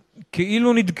דבר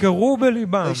כאילו נדקרו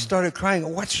בליבם. They started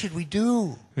crying, what should we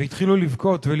do? והתחילו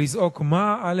לבכות ולזעוק,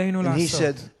 מה עלינו And he לעשות?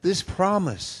 said, this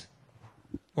promise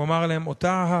הוא אמר להם,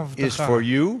 אותה is ההבטחה for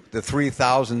you, the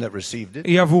 3,000 that received it,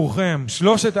 היא עבורכם,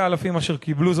 3,000 אשר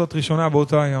קיבלו זאת ראשונה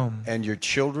באותו היום, and your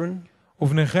children,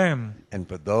 ובניכם,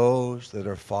 and for those that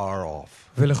are far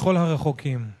off. ולכל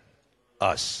הרחוקים,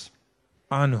 Us,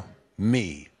 אנו,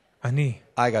 me. אני.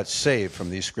 I got saved from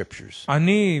these scriptures.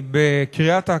 אני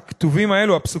בקריאת הכתובים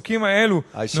האלו, הפסוקים האלו,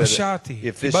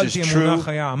 נושעתי, קיבלתי אמונה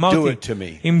חיה, אמרתי,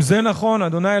 אם זה נכון,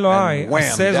 אדוני אלוהי,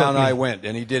 עשה זאת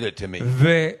לי.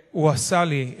 והוא עשה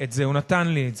לי את זה, הוא נתן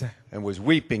לי את זה. And was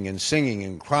weeping and singing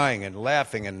and crying and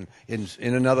laughing and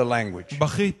in another language.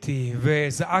 בכיתי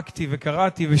וזעקתי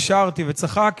וקראתי ושרתי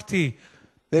וצחקתי.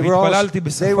 They were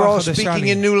all speaking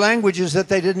in new languages that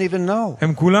they didn't even know.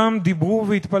 הם כולם דיברו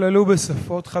והתפללו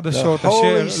בשפות חדשות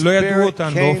אשר לא ידעו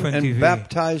אותן באופן טבעי.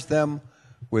 baptized them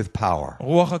with power.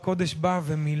 רוח הקודש בא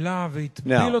ומילא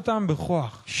והטביל אותם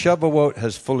בכוח. Shavuot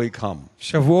has fully come.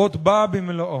 שבועות בא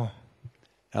במלואו.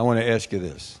 I want to ask you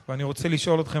this. ואני רוצה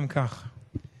לשאול אתכם כך.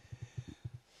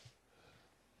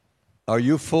 Are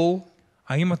you full?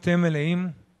 האם אתם מלאים?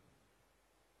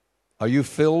 Are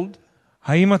you filled?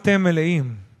 האם אתם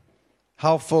מלאים?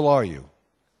 How full are you?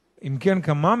 אם כן,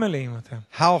 כמה מלאים אתם?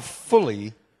 How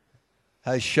fully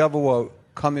has Shavuot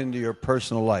come into your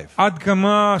personal life? עד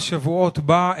כמה שבועות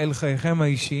בא אל חייכם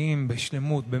האישיים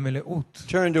בשלמות, במלאות?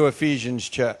 Turn to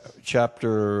Ephesians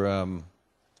chapter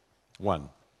 1.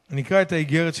 נקרא את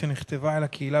האיגרת שנכתבה אל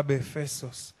הקהילה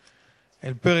באפסוס,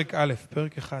 אל פרק א',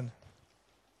 פרק 1.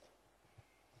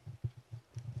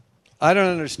 I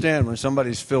don't understand when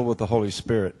somebody's filled with the Holy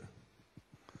Spirit.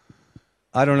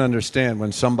 I don't understand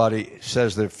when somebody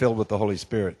says they're filled with the Holy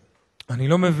Spirit. אני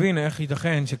לא מבין איך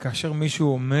ייתכן שכאשר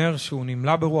מישהו אומר שהוא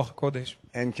נמלא ברוח הקודש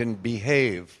and can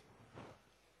behave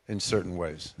in certain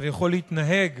ways. ויכול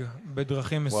להתנהג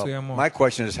בדרכים מסוימות. My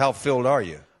question is, how filled are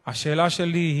you? השאלה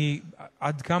שלי היא,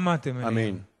 עד כמה אתם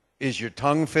מלאים? I mean, is your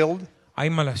tongue filled?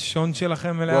 האם הלשון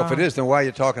שלכם מלאה? Well, if it is, then why are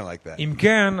you talking like that? אם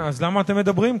כן, אז למה אתם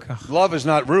מדברים כך? Love is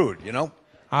not rude, you know?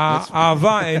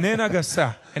 האהבה איננה גסה,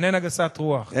 איננה גסת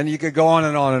רוח. And you could go on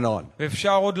and on and on.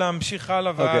 ואפשר עוד להמשיך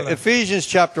הלאה והלאה. Ephesians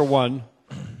chapter 1.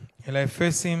 אל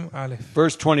האפסים א'.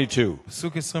 Verse 22.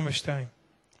 פסוק 22.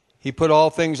 He put all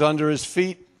things under his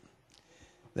feet,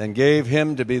 then gave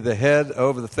him to be the head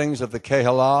over the things of the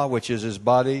Kehalah, which is his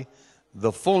body,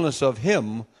 the fullness of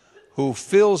him who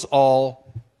fills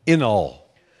all in all.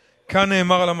 כאן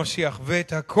נאמר על המשיח,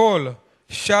 ואת הכל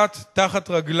שט תחת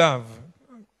רגליו,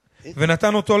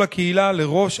 ונתן אותו לקהילה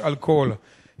לראש על כל,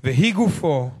 והיא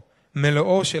גופו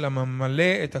מלאו של הממלא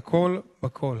את הכל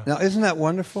בכל. Now, isn't that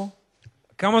wonderful?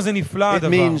 כמה זה נפלא It הדבר.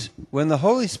 means when the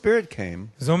Holy Spirit came,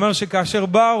 זה אומר שכאשר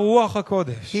בא רוח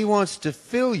הקודש, He wants to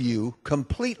fill you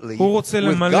completely הוא רוצה with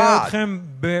למלא God. אתכם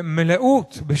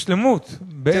במלאות, בשלמות,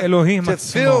 באלוהים To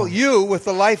עצמו. fill you with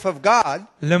the life of God,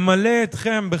 למלא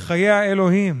אתכם בחיי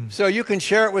האלוהים, so you can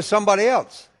share it with somebody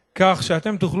else. כך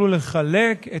שאתם תוכלו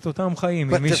לחלק את אותם חיים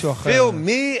But עם to מישהו אחר. fill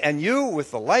me and you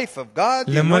with the life of God,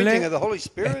 the למלא anointing of the Holy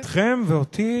Spirit. אתכם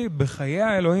ואותי בחיי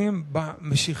האלוהים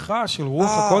במשיכה של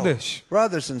רוח הקודש.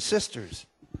 Brothers and sisters,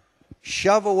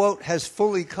 Shavuot has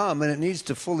fully come and it needs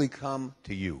to fully come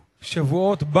to you.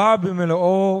 שבועות בא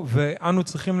במלואו, ואנו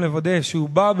צריכים לוודא שהוא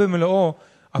בא במלואו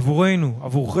עבורנו, We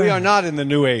עבורכם. are not in the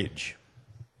new age.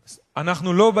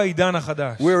 אנחנו לא בעידן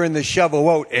החדש. We're in the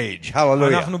Shavuot age.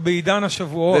 Hallelujah. אנחנו בעידן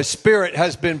השבועות. The Spirit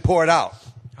has been poured out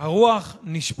הרוח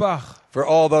נשפך for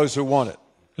all those who want it.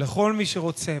 לכל מי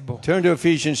שרוצה בו. Turn to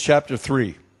Ephesians chapter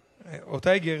 3,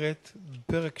 אותה איגרת,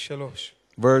 פרק 3.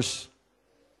 verse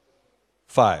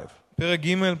 5. פרק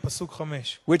ג' פסוק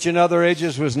 5. Which in other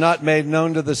ages was not made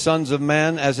known to the sons of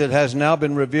man, as it has now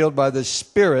been revealed by the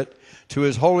Spirit to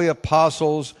his holy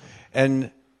apostles and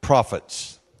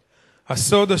prophets.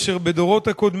 הסוד אשר בדורות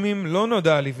הקודמים לא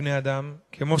נודע לבני אדם,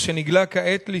 כמו שנגלה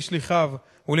כעת לשליחיו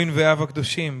ולנביאיו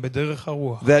הקדושים בדרך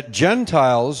הרוח. That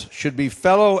Gentiles should be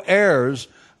fellow heirs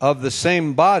of the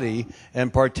same body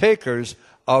and partakers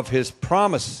of his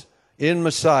promise in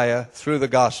Messiah through the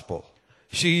gospel.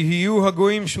 שיהיו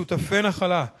הגויים שותפי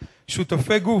נחלה,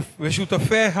 שותפי גוף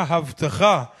ושותפי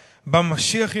ההבטחה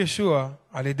במשיח ישוע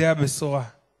על ידי הבשורה.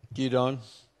 Gidon,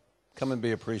 come and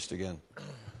be a priest again.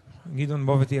 גדעון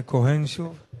בוא ותהיה כהן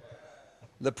שוב.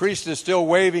 The priest is still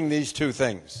waving these two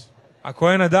things.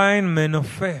 הכהן עדיין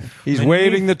מנופף. He's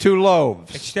waving the two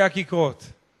loaves. את שתי הכיכרות.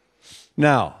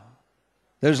 Now,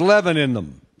 there's leaven in them.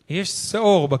 יש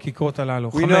שעור בכיכרות הללו,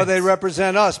 We know they חמץ.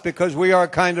 represent us because we are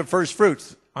kind of first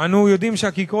fruits. אנו יודעים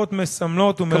שהכיכרות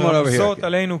מסמלות ומרמזות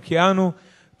עלינו כי אנו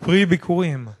פרי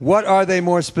ביקורים. What are they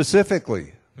more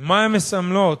specifically? מה הן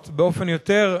מסמלות באופן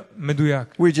יותר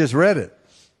מדויק? We just read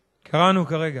it. קראנו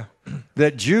כרגע.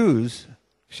 That Jews or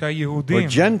שהיהודים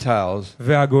Gentiles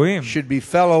והגויים should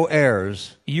be fellow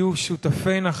heirs יהיו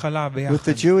שותפי נחלה with ביחד.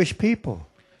 the Jewish people.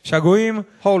 שהגויים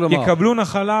Hold them up. יקבלו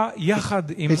נחלה יחד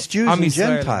עם It's Jews עם and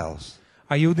ישראל. Gentiles.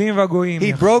 היהודים והגויים He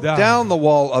broke יחדיו. down the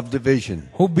wall of division.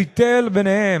 הוא ביטל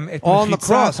ביניהם את On the מחיצת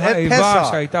cross, at האיבה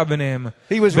Pesach. שהייתה ביניהם.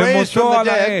 He was raised from במותו the על dead.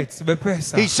 העץ,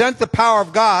 בפסח. He sent the power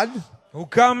of God הוא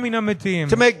קם מן המתים.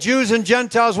 to make Jews and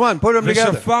Gentiles one, put them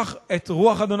together. ושפך את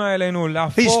רוח אדוני אלינו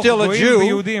להפוך still a גויים Jew.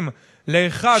 ויהודים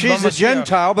לאחד She's a במשיח.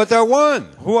 Gentile, but they're one.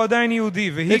 הוא עדיין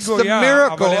יהודי והיא It's the גויה,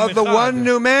 miracle אבל הם of the אחד. one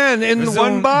new man in וזהו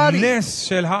one body. נס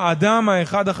של האדם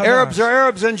האחד החדש. Arabs are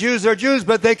Arabs and Jews are Jews,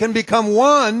 but they can become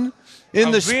one in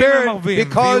the Spirit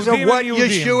because of what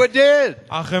Yeshua did.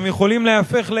 אך הם יכולים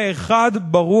להפך לאחד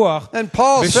ברוח And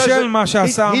Paul says בשל מה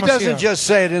שעשה he doesn't המשיח. just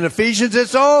say it in Ephesians,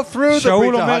 it's all through the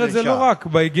שאול אומר את זה לא Brit רק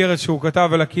באיגרת שהוא כתב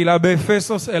על הקהילה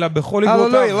באפסוס, אלא בכל Hallelujah.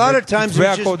 A lot of איגרותיו times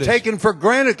וכתבי it's just הקודש. taken for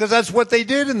granted because that's what they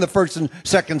did in the first and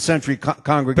second century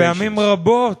פעמים congregations.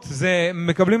 רבות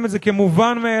מקבלים את זה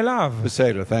כמובן מאליו.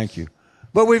 Beseder, thank you.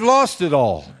 But we've lost it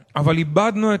all. אבל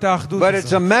איבדנו את האחדות But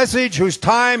it's a הזאת. message whose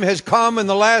time has come in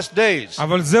the last days.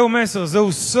 אבל זהו מסר,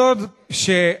 זהו סוד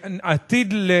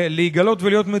שעתיד להיגלות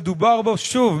ולהיות מדובר בו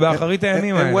שוב באחרית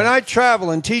הימים And when האלה. I travel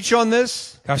and teach on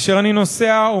this, כאשר אני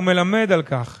נוסע ומלמד על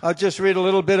כך, I'll just read a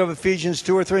little bit of Ephesians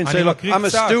 2 or 3 and say, אני look, מקריא I'm a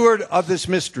קצת. steward of this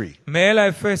mystery. מאל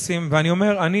האפסים, ואני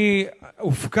אומר, אני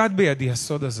הופקד בידי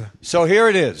הסוד הזה. So here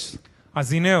it is.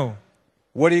 אז הינהו,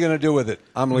 What are you going to do with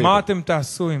it? I'm מה leaving. אתם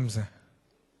תעשו עם זה?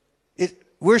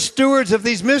 We're stewards of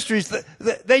these mysteries.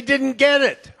 They didn't get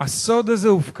it. הסוד הזה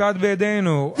הופקד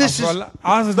בידינו, This is אבל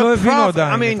אז the לא הבינו prophet. I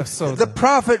עדיין mean, את הסוד. the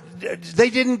prophet, they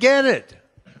didn't get it.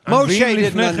 Moshe הנביאים didn't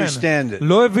לפני understand כן it.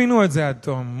 לא הבינו את זה עד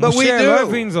תום. But we משה לא do.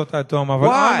 הבין זאת עד תום, אבל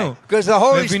Why? אנו Because the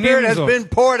Holy מבינים Spirit has זאת.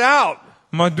 been poured out.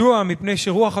 מדוע? מפני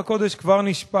שרוח הקודש כבר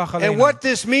נשפך And עלינו. what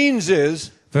this means is,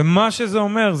 ומה שזה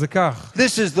אומר זה כך.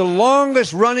 this is the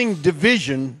longest running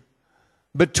division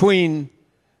between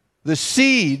the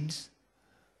seeds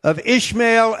of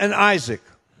Ishmael and Isaac.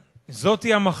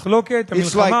 זאתי המחלוקת, It's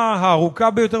המלחמה הארוכה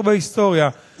ביותר בהיסטוריה,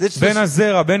 בין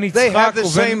הזרע, בין They יצחק have the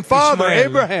ובין same father,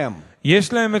 ישמעאל. Abraham.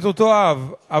 יש להם את אותו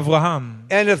אב, אברהם.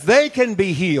 And if they can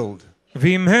be healed,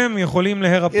 ואם הם יכולים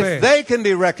להירפא, if they can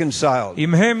be reconciled,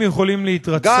 אם הם יכולים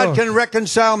להתרצות, God can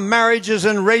reconcile marriages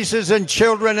and races and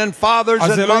children and fathers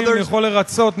אז and אלוהים mothers. יכול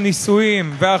לרצות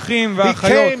נישואים ואחים He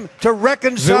ואחיות. came to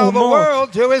reconcile the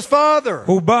world to his Father.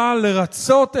 הוא בא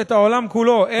לרצות את העולם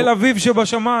כולו אל אביו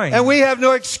שבשמיים. And we have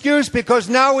no excuse because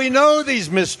now we know these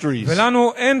mysteries.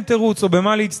 ולנו אין תירוץ או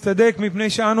במה להצטדק מפני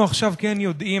שאנו עכשיו כן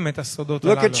יודעים את הסודות Look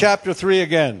הללו. at chapter 3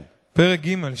 again. פרק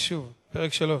ג' שוב,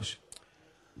 פרק 3.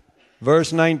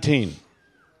 Verse 19.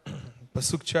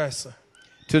 פסוק 19.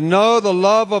 To know the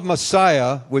love of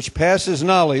Messiah, which passes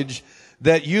knowledge,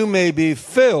 that you may be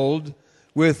filled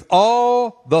with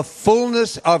all the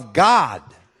fullness of God.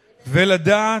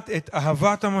 ולדעת את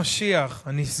אהבת המשיח,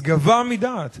 הנשגבה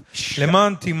מדעת,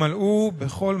 למען תמלאו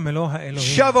בכל מלוא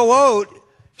האלוהים.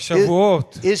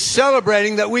 Shavuot is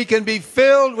celebrating that we can be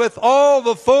filled with all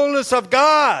the fullness of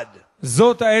God.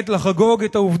 זאת העת לחגוג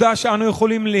את העובדה שאנו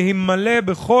יכולים להימלא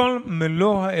בכל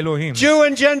מלוא האלוהים. Jew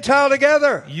and Gentile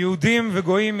together. יהודים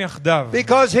וגויים יחדיו.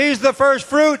 Because he's the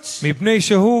first fruits. מפני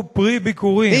שהוא פרי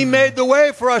ביכורים. He made the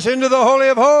way for us into the Holy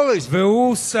of Holies.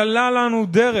 והוא סלל לנו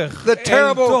דרך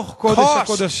אל תוך קודש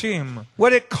הקודשים.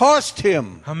 What it cost him.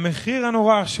 המחיר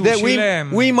הנורא שהוא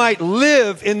שילם. We might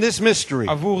live in this mystery.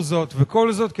 עבור זאת,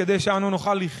 וכל זאת כדי שאנו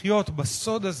נוכל לחיות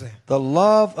בסוד הזה. The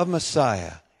love of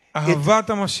Messiah. אהבת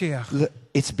המשיח.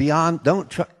 It's beyond, don't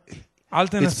try.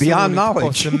 It's beyond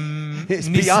knowledge. It's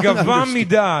beyond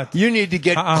understanding. You need to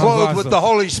get clothed with the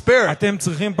Holy Spirit. אתם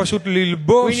צריכים פשוט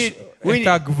ללבוש את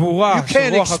הגבורה של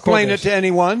רוח הקודש. You can't explain it to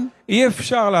anyone. אי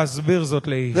אפשר להסביר זאת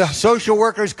לאיש. The social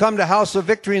workers come to House of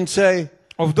Victory and say,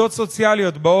 עובדות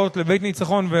סוציאליות באות לבית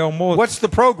ניצחון ואומרות, what's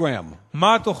the program?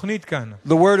 מה התוכנית כאן?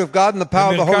 The word of God and the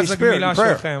power of the Holy במרכז Spirit הגמילה and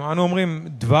prayer. שלכם. אנו אומרים,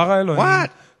 דבר האלוהים. What?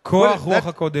 כוח רוח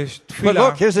הקודש, תפילה. But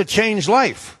look, here's a changed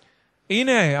life.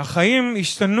 הנה, החיים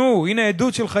השתנו. הנה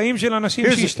עדות של חיים של אנשים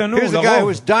שהשתנו. Here's a guy who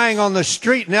was dying on the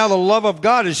street. Now the love of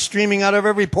God is streaming out of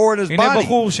every pore in his body. הנה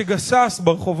בחור שגסס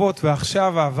ברחובות,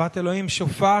 ועכשיו אהבת אלוהים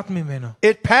שופעת ממנו.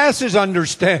 It passes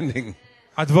understanding.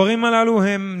 הדברים הללו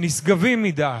הם נשגבים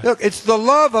מדעת. Look, it's the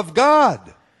love of God.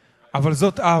 אבל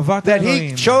זאת אהבת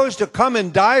אלוהים. That he chose to come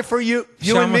and die for you and me.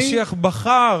 שהמשיח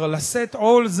בחר לשאת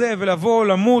עול זה ולבוא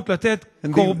למות, לתת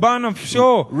קורבן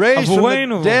נפשו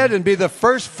עבורנו. Dead and be the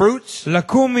first fruits.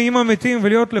 לקום מעם המתים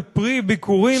ולהיות לפרי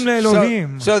ביכורים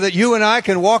לאלוהים. So that you and I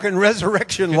can walk in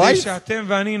resurrection life. כדי שאתם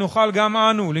ואני נוכל גם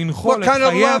אנו לנחול את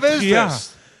חיי התחייה.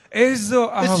 איזו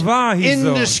אהבה היא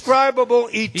זאת.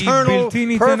 Indescribable, eternal, היא בלתי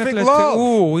ניתנת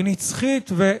לתיאור. היא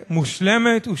נצחית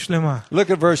ומושלמת ושלמה. Look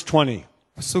at verse 20.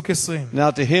 פסוק 20. Now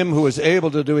to him who is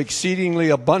able to do exceedingly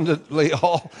abundantly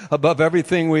all above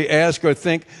everything we ask or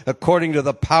think according to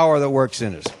the power that works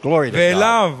in us. Glory to God.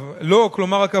 ואליו, לא,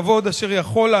 כלומר הכבוד אשר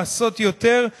יכול לעשות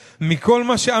יותר מכל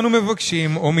מה שאנו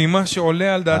מבקשים או ממה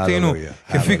שעולה על דעתנו,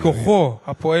 כפי כוחו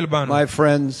הפועל בנו. My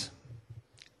friends,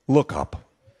 look up.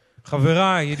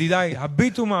 חבריי, ידידיי,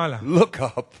 הביטו מעלה. Look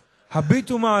up.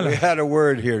 הביטו מעלה. We had a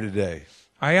word here today.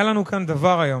 היה לנו כאן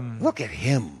דבר היום. Look at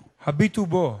him. הביטו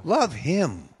בו. Love him.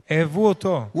 אהבו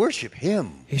אותו. Worship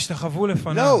him. השתחוו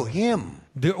לפניו. Know him.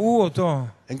 דעו אותו.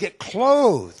 And get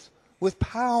clothed with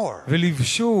power.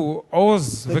 ולבשו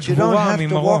עוז וגבורה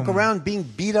ממרום. That you don't have to walk around being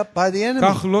beat up by the enemy.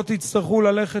 כך לא תצטרכו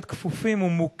ללכת כפופים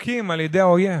ומוכים על ידי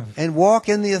האויב. And walk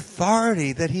in the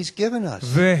authority that he's given us.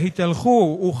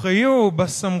 והתהלכו וחיו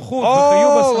בסמכות.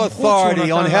 All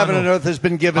authority on heaven and earth has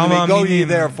been given to me. Go ye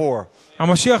therefore.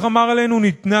 המשיח אמר עלינו,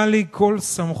 ניתנה לי כל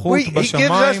סמכות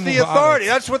בשמיים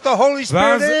ובארץ.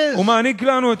 ואז הוא מעניק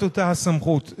לנו את אותה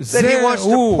הסמכות. זה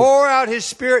הוא.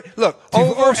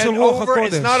 טבעו של רוח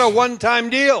הקודש.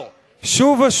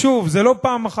 שוב ושוב, זה לא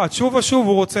פעם אחת. שוב ושוב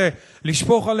הוא רוצה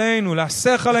לשפוך עלינו,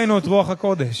 להסך עלינו את רוח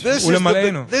הקודש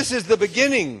ולמלאנו.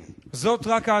 זאת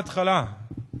רק ההתחלה.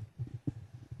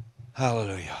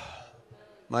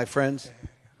 My friends,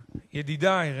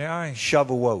 ידידיי, רעיי,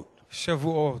 Shavuot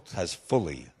שבועות has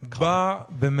fully בא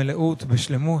במלאות,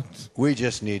 בשלמות. We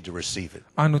just need to receive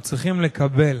it. אנו צריכים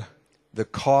לקבל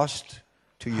the cost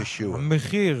to Yeshua.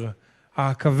 המחיר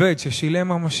הכבד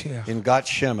ששילם המשיח. In Gat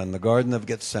Shemen, the garden of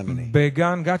Gethsemane.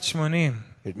 בגן גת שמנים.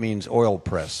 It means oil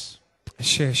press.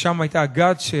 ששם הייתה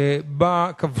גת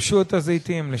שבה כבשו את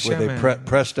הזיתים לשמן. Where they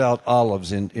pressed out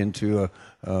olives into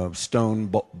a stone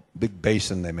big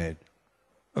basin they made.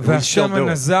 והשמן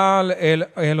נזל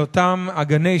אל אותם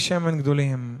אגני שמן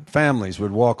גדולים. Families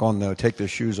would walk on there, take their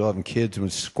shoes off, and kids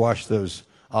would squash those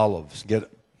olives, get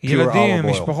pure ילדים, olive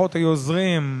oil. משפחות היו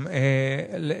עוזרים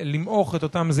למעוך את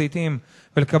אותם זיתים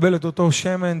ולקבל את אותו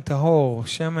שמן טהור,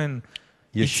 שמן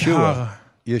יצהר.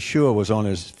 Yeshua was on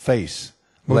his face,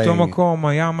 באותו laying מקום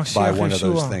היה by המשיח one of those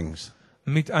ישוע, things.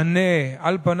 מתענה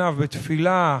על פניו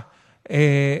בתפילה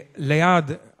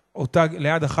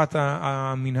ליד אחת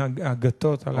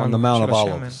המנהגתות on the Mount of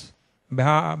Olives.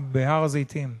 בהר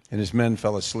הזיתים. And his men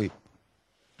fell asleep.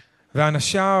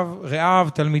 ואנשיו, רעיו,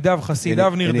 תלמידיו,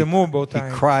 חסידיו נרדמו באותה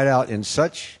עת. He cried out in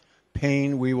such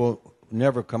pain we will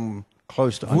never come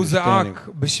close to והוא understanding. זעק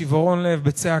בשברון לב,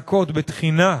 בצעקות,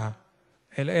 בתחינה,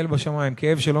 אל בשמיים,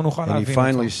 כאב שלא נוכל להבין אותו. And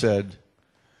he finally said,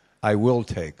 I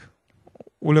will take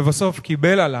ולבסוף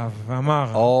קיבל עליו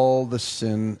ואמר, all the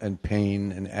sin and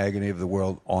pain and agony of the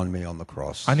world on me on the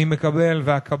cross. אני מקבל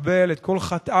ואקבל את כל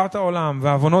חטאת העולם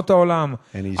ועוונות העולם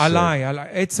עליי, על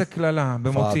עץ הקללה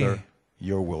במותי. Father,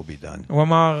 your will be done. הוא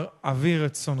אמר, אבי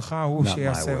רצונך הוא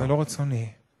שיעשה ולא רצוני.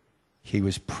 He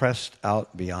was pressed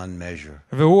out beyond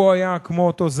measure. והוא היה כמו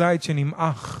אותו זית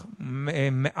שנמעך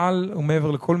מעל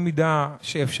ומעבר לכל מידה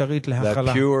שאפשרית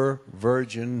להכלה. That pure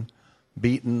virgin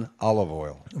beaten olive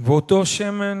oil ואותו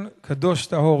שמן קדוש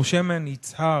טהור, שמן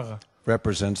יצהר,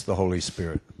 represents the Holy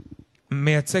Spirit.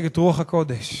 מייצג את רוח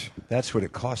הקודש. That's what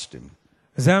it cost him.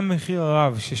 זה המחיר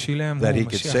הרב ששילם That he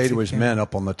could say to his men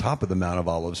up on the top of the Mount of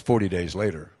Olives 40 days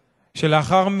later.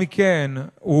 שלאחר מכן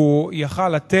הוא יכל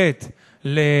לתת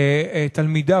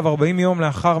לתלמידיו 40 יום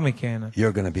לאחר מכן.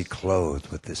 You're going to be clothed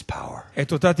with this power.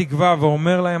 את אותה תקווה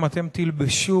ואומר להם אתם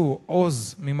תלבשו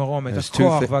עוז ממרום, את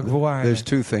הכוח והגבורה האלה. There's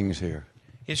two things here.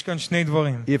 יש כאן שני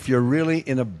דברים. If you're really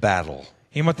in a battle,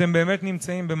 אם אתם באמת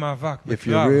נמצאים במאבק, if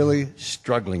בקרב, you're really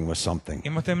struggling with something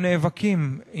אם אתם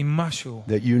נאבקים עם משהו,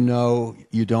 that you know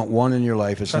you don't want in your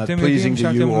life, it's not שאתם pleasing יודעים to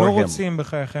שאתם you לא or him. רוצים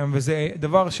בחייכם, וזה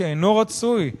דבר שאינו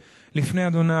רצוי לפני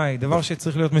אדוני, דבר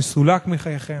שצריך להיות מסולק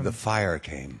מחייכם. The fire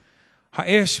came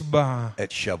האש באה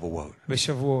at Shavuot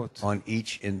בשבועות on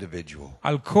each individual.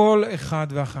 על כל אחד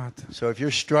ואחת. So if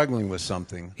you're struggling with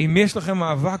something, אם יש לכם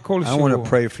מאבק I כלשהו, want to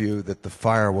pray for you that the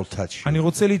fire will touch you. אני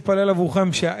רוצה להתפלל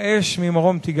עבורכם שהאש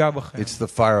ממרום תיגע בכם. It's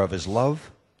the fire of his love.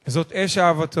 זאת אש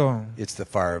אהבתו. It's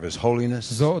the fire of his holiness.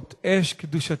 זאת אש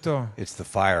קדושתו. It's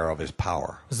the fire of his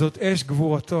power. זאת אש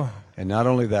גבורתו. And not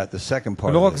only that, the second part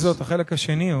ולא רק of this זאת, החלק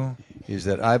השני הוא, is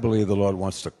that I believe the Lord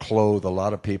wants to clothe a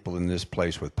lot of people in this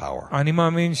place with power. אני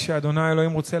מאמין שאדוני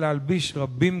אלוהים רוצה להלביש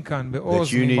רבים כאן בעוז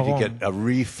That you need to ממרום. get a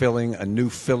refilling, a new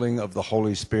filling of the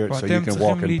Holy Spirit so you ואתם can walk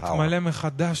צריכים in power. להתמלא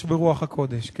מחדש ברוח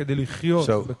הקודש כדי לחיות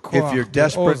So בכוח, if you're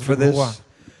desperate בעוז for וגבורה. this,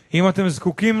 אם אתם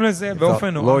זקוקים לזה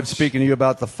באופן the Lord נואש, speaking to you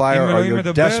about the אם fire, or אלוהים you're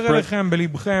מדבר desperate, אליכם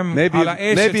בלבכם maybe על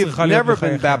האש you've שצריכה להיות never been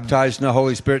בחייכם. baptized in the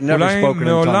Holy Spirit, never אולי spoken in tongues,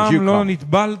 מעולם you לא come.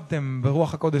 נטבלתם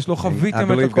ברוח הקודש, לא I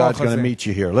חוויתם את believe God's הכוח going to הזה. meet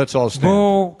you here. Let's all stand.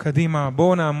 בואו קדימה,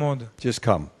 בואו נעמוד. Just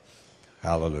come.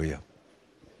 Hallelujah.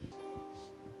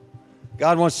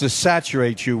 God wants to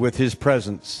saturate you with His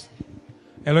presence.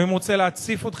 אלוהים רוצה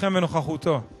להציף אתכם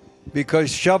בנוכחותו. Because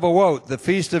Shavuot, the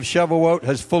feast of Shavuot,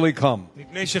 has fully come.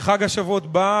 מפני שחג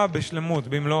השבועות בא בשלמות,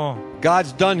 במלואו.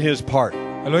 God's done His part.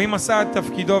 אלוהים עשה את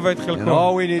תפקידו ואת And חלקו.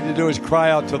 all we need to do is cry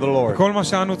out to the Lord. כל מה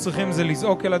שאנו צריכים זה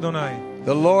לזעוק אל אדוני.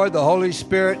 The Lord, the Holy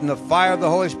Spirit, and the fire of the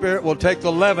Holy Spirit will take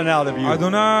the leaven out of you.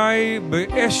 אדוני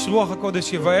באש רוח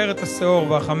הקודש יבער את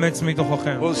השאור והחמץ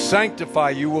מתוככם. Will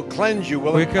sanctify you, will cleanse you, will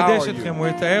הוא יקדש empower אתכם, you. הוא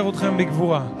יתאר אתכם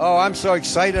בגבורה. Oh, I'm so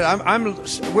excited.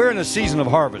 We're in a season of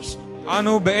harvest.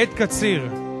 אנו בעת קציר.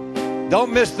 Don't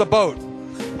miss the boat.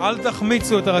 אל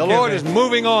תחמיצו את The Lord is הרכבת.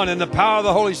 moving on in the power of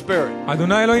the Holy Spirit.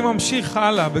 אדוני אלוהים ממשיך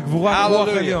הלאה בגבורת רוח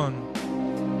Hallelujah. עליון.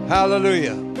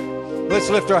 Hallelujah. Let's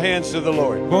lift our hands to the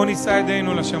Lord. בואו נישא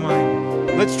ידינו לשמיים.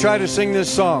 Let's try to sing this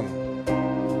song.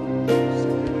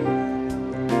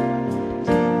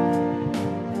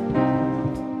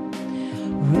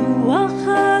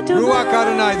 Ruach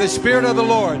Adonai, the Spirit of the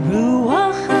Lord.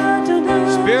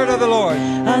 Spirit of the Lord.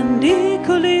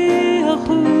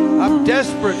 I'm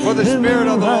desperate for the Spirit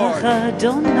of the Lord.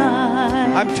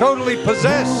 I'm totally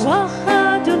possessed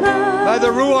by the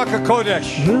Ruach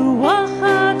HaKodesh.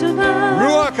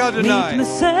 Ruach Adonai.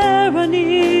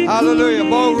 Hallelujah.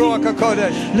 Bo Ruach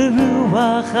HaKodesh.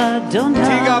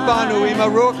 Tiga banu ima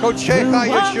Ruach Kodesh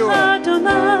Yeshua.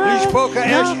 Lishpoka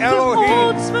Esh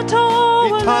Elohim.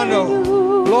 Itano.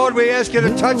 Lord, we ask you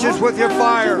to touch us with your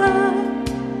fire.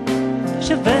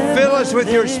 Fill us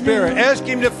with your Spirit. Ask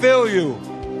Him to fill you.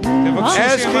 תבקשו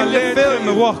שימלא אתכם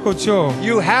ברוח קודשו.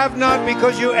 You have not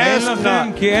because you אין ask לכם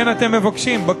not. כי אין אתם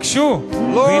מבקשים. בקשו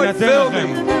Lord, ויינתן fill לכם.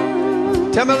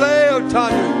 me. Temelei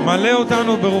otanu. מלא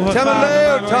אותנו ברוחך.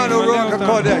 Temelei otanu, מלא Ruach אותנו.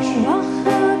 HaKodesh.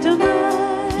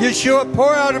 Yeshua,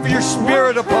 pour out of your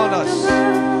Spirit upon us.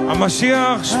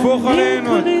 המשיח שפוך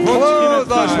עלינו את כבוד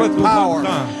Clothe us שכינתך, with את power.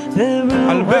 תרומתך.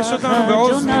 הלבש אותנו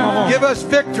בעוז ממרום. Give us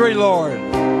victory, Lord.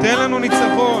 תן לנו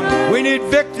ניצחון. We need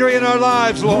victory in our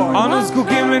lives, Lord. אנו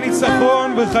זקוקים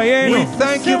לניצחון בחיינו. We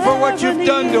thank you for what you've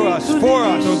done to us, for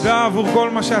us. תודה עבור כל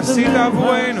מה שעשית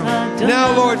עבורנו.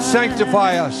 Now, Lord,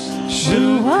 sanctify us.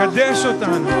 קדש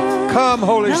אותנו. Come,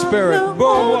 Holy Spirit.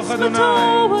 בוא רוח אדוני.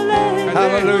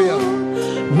 Hallelujah.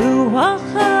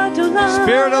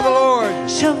 Spirit of the Lord.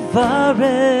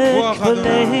 שברק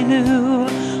בלנו,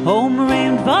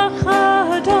 אומרים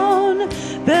בחדון,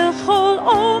 בכל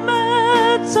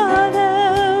אומץ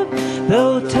הלב,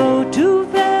 באותו טוב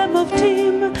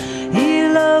ומופתים,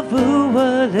 ילבו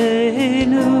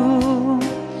עלינו.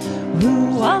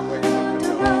 רוח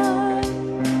אדוני,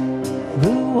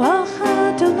 רוח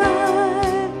אדוני.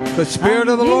 The Spirit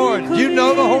of the Lord. You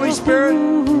know the Holy Spirit?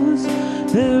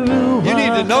 You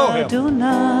need to know Him.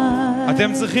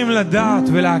 אתם צריכים לדעת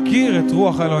ולהכיר את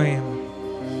רוח אלוהים.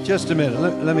 Just a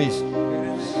minute. Let me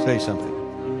say something.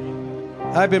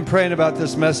 I've been praying about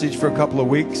this message for a couple of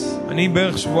weeks. אני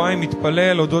בערך שבועיים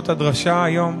מתפלל אודות הדרשה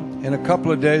היום. And a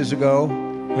couple of days ago,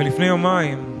 ולפני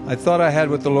יומיים, I thought I had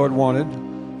what the Lord wanted.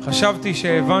 חשבתי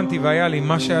שהבנתי והיה לי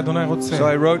מה שאדוני רוצה. So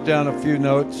I wrote down a few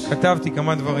notes. כתבתי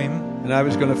כמה דברים. And I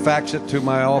was going to fax it to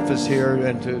my office here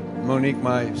and to Monique,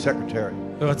 my secretary.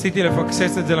 ורציתי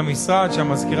לפקסס את זה למשרד,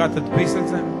 שהמזכירה תדפיס את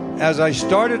זה. As I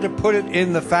started to put it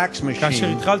in the fax כאשר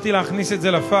machine, התחלתי להכניס את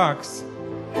זה לפקס,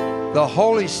 the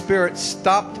Holy Spirit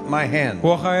stopped my hand.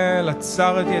 רוח האל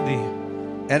עצר את ידי.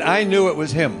 And I knew it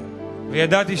was Him.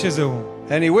 וידעתי שזה הוא.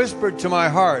 And He whispered to my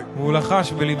heart, והוא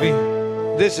לחש בליבי.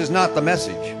 this is not the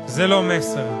message. זה לא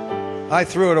מסר. I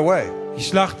threw it away.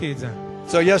 השלחתי את זה.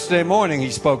 So yesterday morning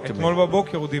He spoke to me. אתמול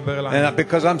בבוקר הוא דיבר אליי. And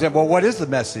because I'm saying, well, what is the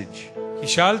message? כי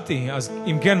שאלתי, אז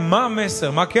אם כן, מה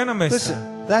המסר? מה כן המסר?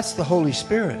 Listen, that's the Holy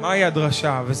Spirit. מהי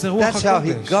הדרשה? וזה רוח That's how He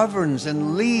הקודש. governs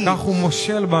and leads. כך הוא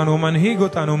מושל בנו, הוא מנהיג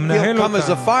אותנו, הוא מנהל He'll come as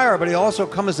a אותנו. fire, but He'll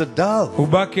also come as a dove. הוא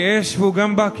בא כאש והוא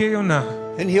גם בא כיונה.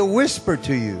 And He'll whisper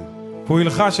to you. והוא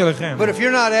ילחש אליכם. But if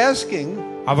you're not asking,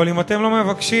 אבל אם אתם לא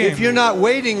מבקשים, if you're not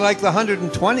waiting like the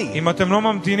 120, אם אתם לא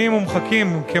ממתינים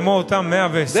ומחכים כמו אותם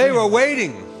 120, they were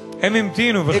waiting הם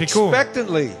המתינו וחיכו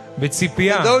expectantly.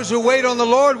 בציפייה. And those who wait on the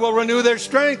Lord will renew their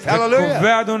strength. Hallelujah.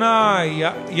 וקובע אדוני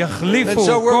And יחליפו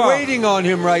so we're כוח. waiting on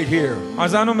Him right here.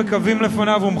 אז אנו מקווים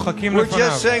לפניו ומחכים We're לפניו.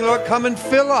 just saying, Lord, come and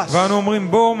fill us. ואנו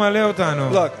אומרים בואו מלא אותנו.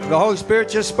 Look, the Holy Spirit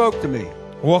just spoke to me.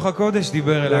 רוח הקודש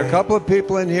דיבר There are אליי. a couple of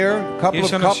people in here, a couple of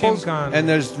יש אנשים couples, כאן. and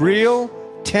there's real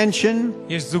tension.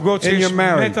 יש זוגות in שיש your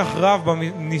marriage. מתח רב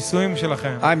בנישואים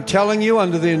שלכם. I'm telling you,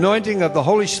 under the anointing of the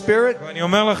Holy Spirit, ואני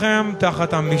אומר לכם,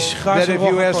 תחת המשחה that של if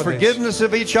רוח you ask הקודש, forgiveness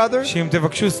of each other, שאם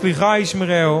תבקשו סליחה איש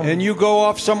מרעהו, and you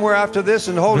go off somewhere after this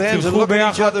and hold hands and ותלכו look at each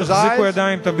ביחד, other's תחזיקו eyes,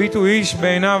 ידיים, תביטו איש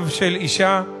בעיניו של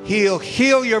אישה, He'll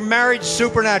heal your marriage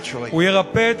supernaturally. הוא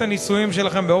ירפא את הנישואים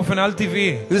שלכם באופן על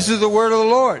טבעי. This is the word of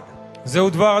the Lord. זהו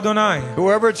דבר אדוני.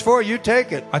 Whoever it's for, you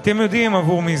take it. אתם יודעים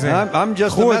עבור מי זה. I'm just the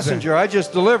קחו את זה. messenger. I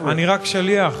just deliver אני it. רק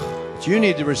שליח. But you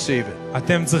need to receive it.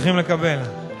 אתם צריכים לקבל.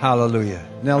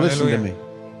 Hallelujah. Now listen to me.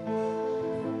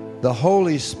 The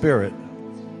Holy Spirit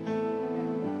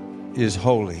is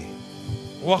holy.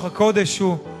 רוח הקודש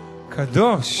הוא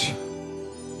קדוש.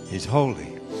 He's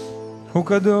holy. הוא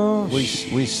קדוש.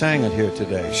 We sang it here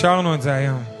today. שרנו את זה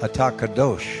היום. Ata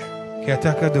kadosh. כי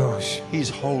אתה קדוש.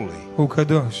 He's holy. הוא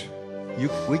קדוש.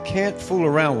 We can't fool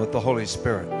around with the Holy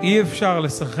Spirit. אי אפשר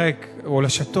לשחק או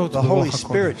לשתות The ברוח Holy Spirit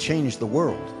הקודש. changed the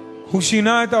world. הוא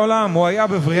שינה את העולם, הוא היה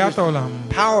בבריאת העולם.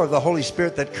 Power of the Holy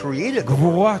Spirit that created the world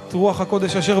גבורת רוח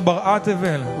הקודש אשר בראה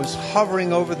תבל, was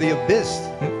hovering over the abyss.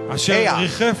 אשר chaos.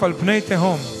 ריחף על פני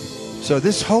תהום. So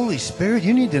this Holy Spirit,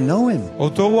 you need to know Him.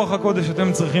 אותו רוח הקודש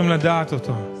אתם צריכים לדעת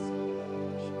אותו.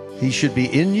 He should be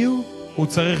in you. הוא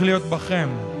צריך להיות בכם,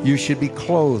 You should be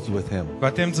clothed with Him.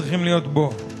 ואתם צריכים להיות בו.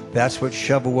 That's what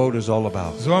Shavuot is all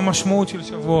about. זו המשמעות של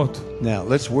שבועות. Now,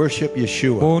 let's worship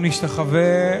Yeshua. בואו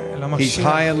נשתחווה למשיח,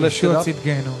 high and lifted ישוע up.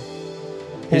 צדקנו.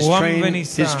 His הוא רם train,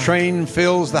 ונישא. his train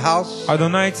fills the house.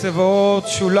 אדוני צבאות,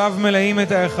 שוליו מלאים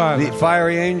את ההיכל. The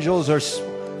fiery angels are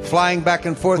flying back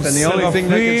and forth, and the only thing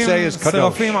they can say is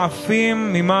שרפים Kadosh.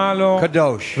 עפים ממעלו,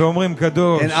 Kadosh. ואומרים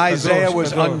קדוש, And Isaiah קדוש,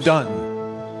 was קדוש. undone.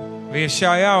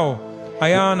 וישעיהו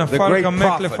היה The נפל great כמת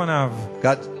prophet לפניו.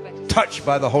 got touched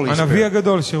by the Holy הנביא Spirit.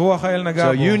 הגדול שרוח האל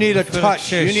נגע So בו. you need a בפרק touch,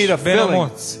 6, you need a בין filling,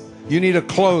 אמוץ. you need a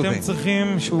אתם clothing.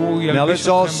 צריכים שהוא Now ילביש let's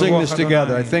all אתכם sing ברוח this together. I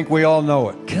אדוני. think we all know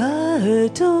it.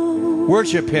 קדוש,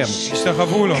 Worship Him.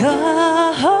 השתחוו לו. קדוש,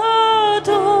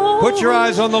 Put your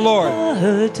eyes on the Lord.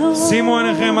 קדוש, שימו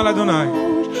עיניכם על אדוני.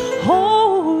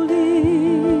 holy,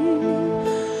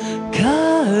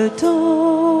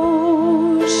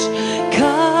 קדוש,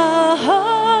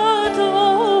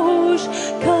 קדוש,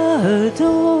 קדוש,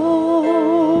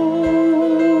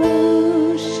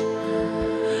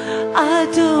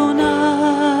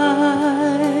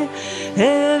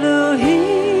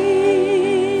 Elohim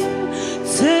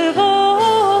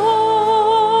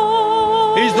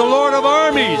Tzevaot. He's the Lord of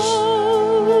armies.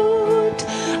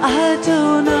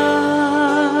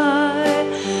 Adonai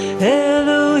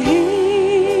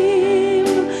Elohim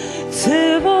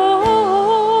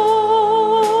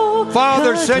Tzevaot.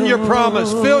 Father, send your promise.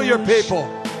 Fill your people.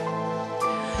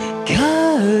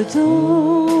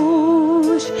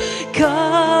 Kadosh,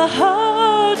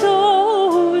 Kadosh,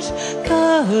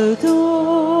 Kadosh,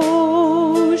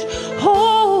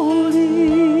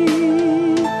 holy.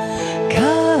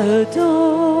 Kadosh,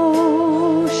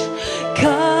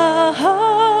 Kadosh,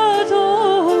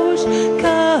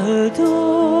 Kadosh.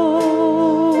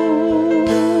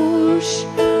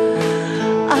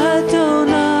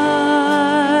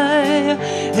 Adonai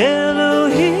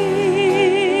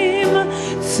Elohim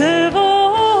Tzevaot,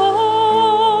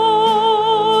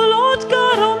 Lord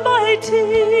God Almighty.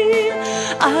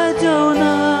 Adonai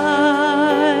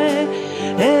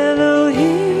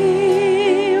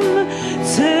Elohim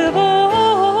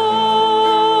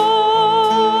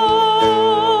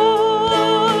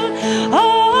Tzevaot.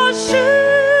 Asher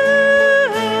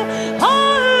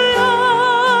haya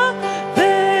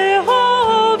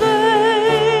ve'hoveh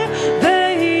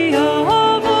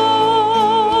ve'yavor.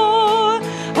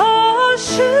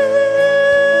 Asher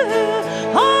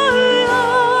haya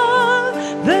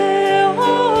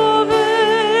ve'hoveh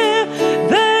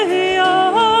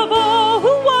ve'yavor.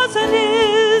 Who was and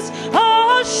is.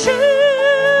 Asher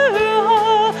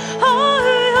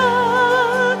haya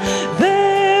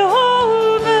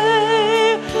ve'hoveh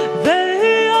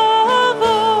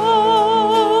ve'yavor.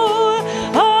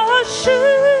 Asher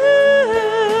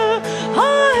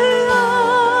haya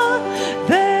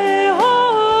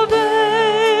ve'hoveh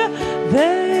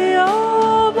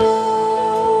ve'yavor.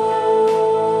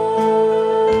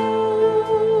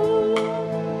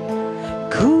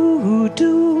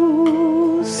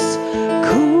 Kudus,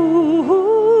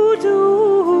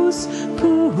 Kudus,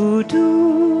 Kudus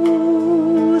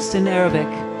in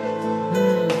Arabic.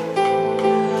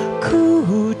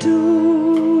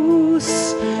 Kudus,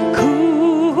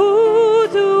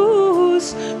 Kudus,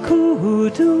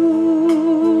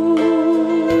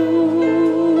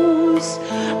 Kudus.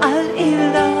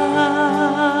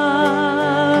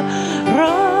 Al-Ilah,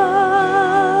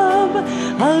 Rab,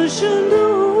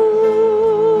 Al-Shalom.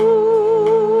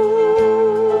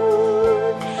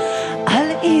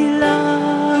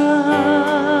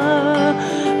 Al-Ilah,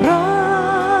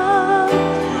 Rab,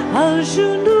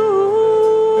 Al-Shalom.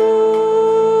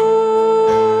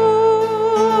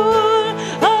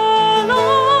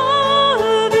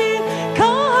 Al-Adi,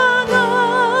 Kana,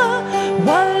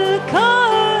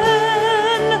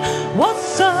 Wal-Kahen,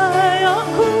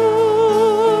 Wasayakun.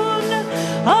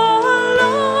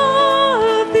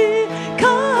 Al-Adi,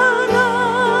 Kana,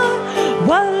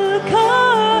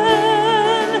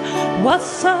 Wal-Kahen,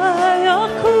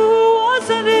 Wasayakun. Was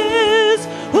and is,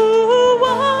 who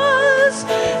was,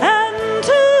 and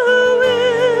who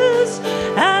is,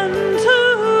 and who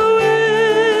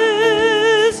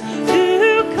is to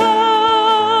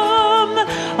come.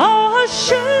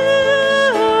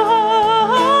 Asher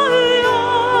haya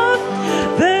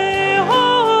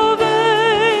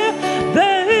ve'hoveh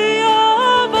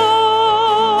ve'yavor.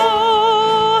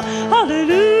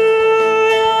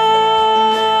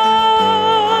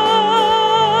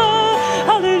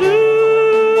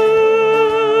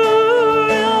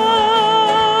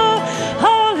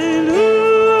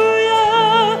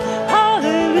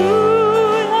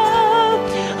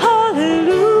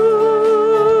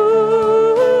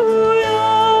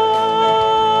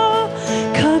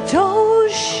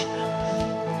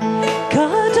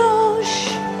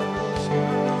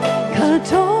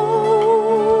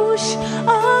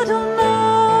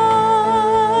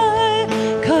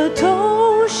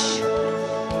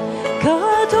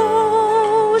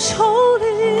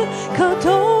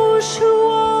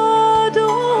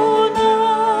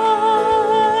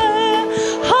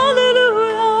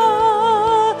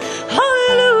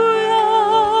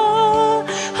 Hallelujah,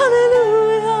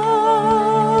 hallelujah.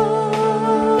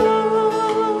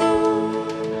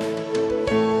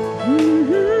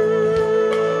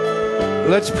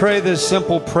 Let's pray this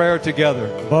simple prayer together.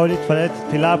 בואו נתפלל את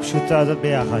התפילה הפשוטה הזאת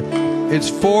ביחד.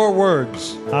 It's 4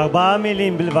 words. 4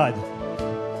 מילים בלבד.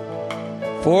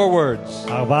 4 words.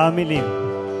 4 מילים.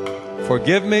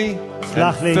 Forgive me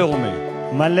סלח and לי. fill me.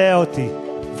 מלא אותי.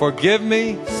 Forgive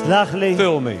me, סלח לי.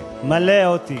 fill me. מלא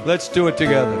אותי. Let's do it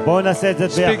together. בואו נעשה את זה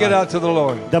Speak it ביחד. out to the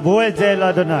Lord. דברו את זה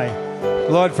לאדוני.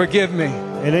 Lord, forgive me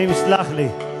אלוהים סלח לי.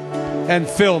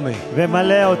 and fill me.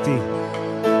 ומלא אותי.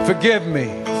 Forgive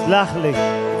me. סלח לי.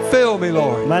 Fill me,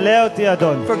 Lord. מלא אותי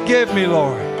אדון. Forgive me,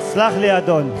 Lord. סלח לי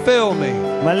אדון. Fill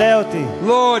me. מלא אותי.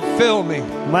 Lord, fill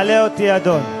me. מלא אותי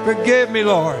אדון. Forgive me,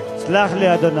 Lord, סלח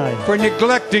לי אדוני. for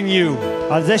neglecting you.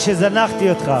 על זה שזנחתי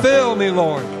אותך. Fill me,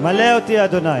 Lord. מלא אותי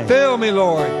אדוני. Fill me,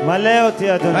 Lord. מלא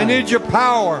אותי I אדוני. need your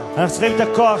power. אנחנו צריכים את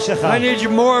הכוח שלך. I need you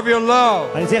more of your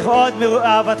love. אני צריך עוד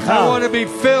מאהבתך. I want to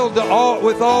be filled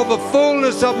with all the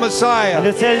fullness of אני Messiah,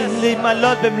 רוצה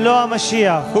להתמלא במלוא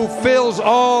המשיח. who fills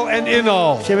all and in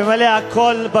all. שממלא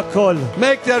הכל בכל.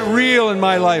 Make that real in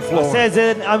my life, עושה Lord. את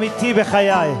זה אמיתי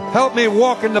בחיי. Help me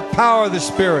walk in the power of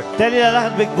the Spirit. תן לי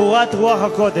ללכת בגבורת רוח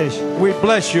הקודש. We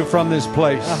bless you from this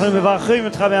place. אנחנו מברכים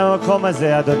אותך מהמקום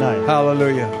הזה, אדוני.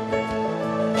 Hallelujah.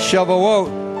 Shavuot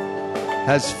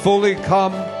has fully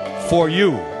come for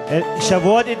you.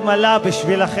 שבועות התמלא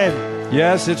בשבילכם.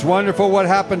 Yes, it's wonderful what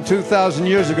happened 2,000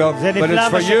 years ago, זה but נפלא it's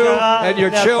for מה you שקרה and your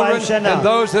לפני 2000 children שנה. and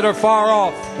those that are far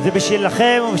off. זה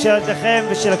בשבילכם ובשבילכם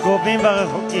ושל הקרובים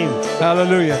והרחוקים.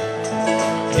 Hallelujah.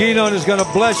 Gideon is going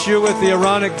to bless you with the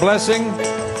Aaronic blessing.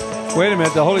 Wait a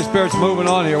minute, the Holy Spirit's moving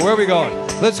on here. Where are we going?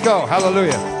 Let's go.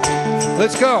 Hallelujah.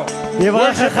 Let's go.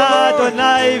 יברכך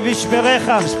אדוני וישמרך.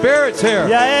 The Spirit's here.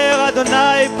 יאר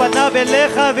אדוני פניו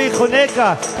אליך ויחונך.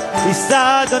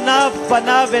 יישא אדוני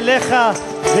פניו אליך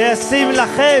וישים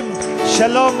לכם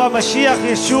שלום במשיח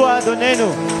ישוע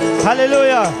אדוננו.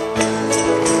 הללויה.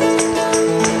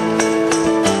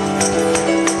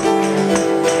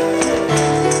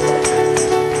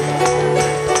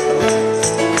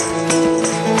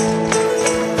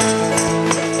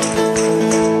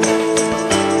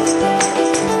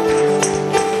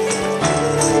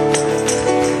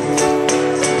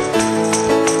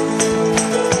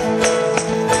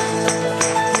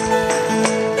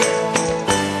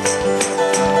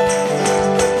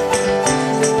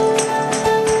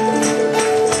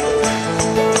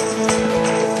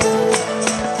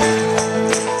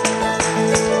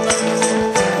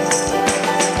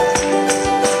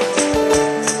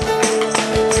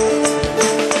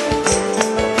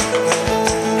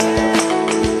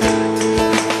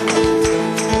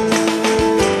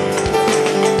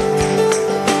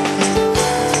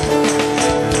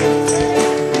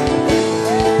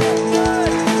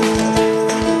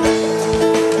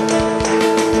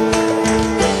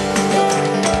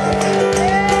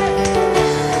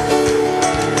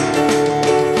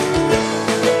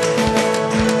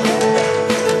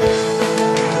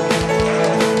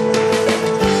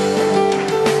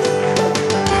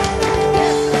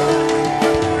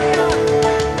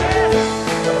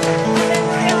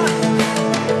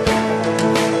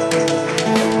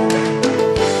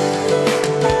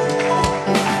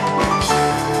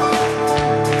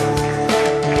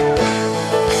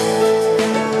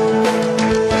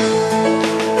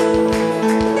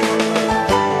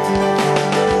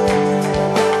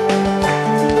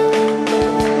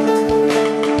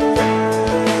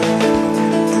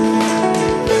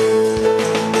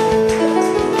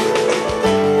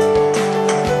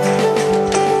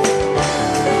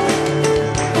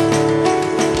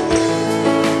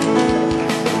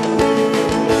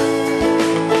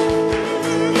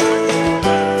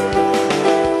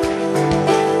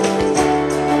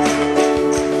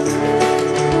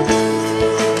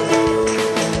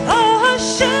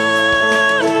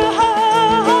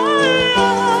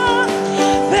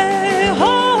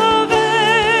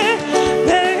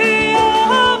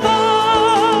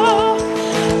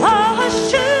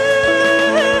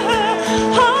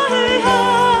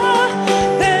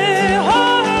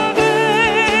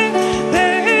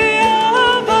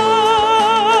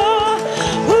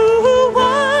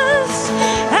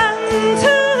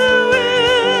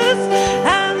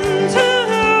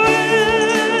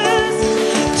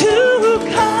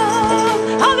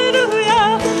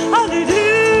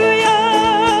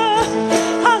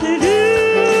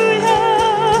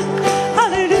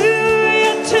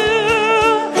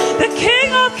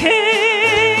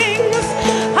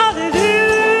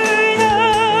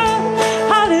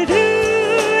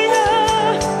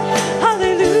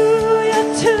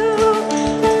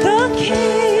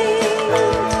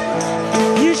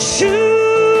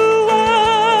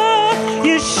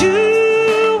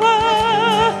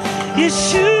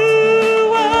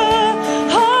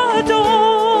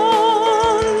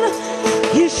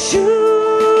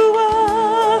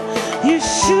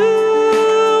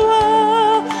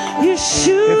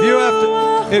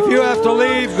 If you have to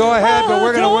leave, go ahead, but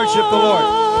we're going to worship the Lord.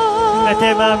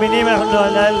 אתם מאמינים, אנחנו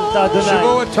ננהל את אדוני.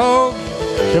 Shavuot Tov.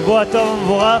 שבוע טוב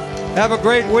ומבורך. Have a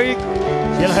great week.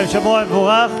 שיהיה לכם שבוע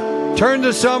מבורך. Turn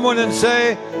to someone and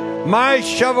say, my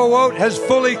Shavuot has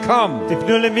fully come.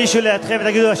 תפנו למישהו לידכם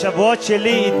ותגידו, השבועות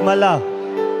שלי התמלא.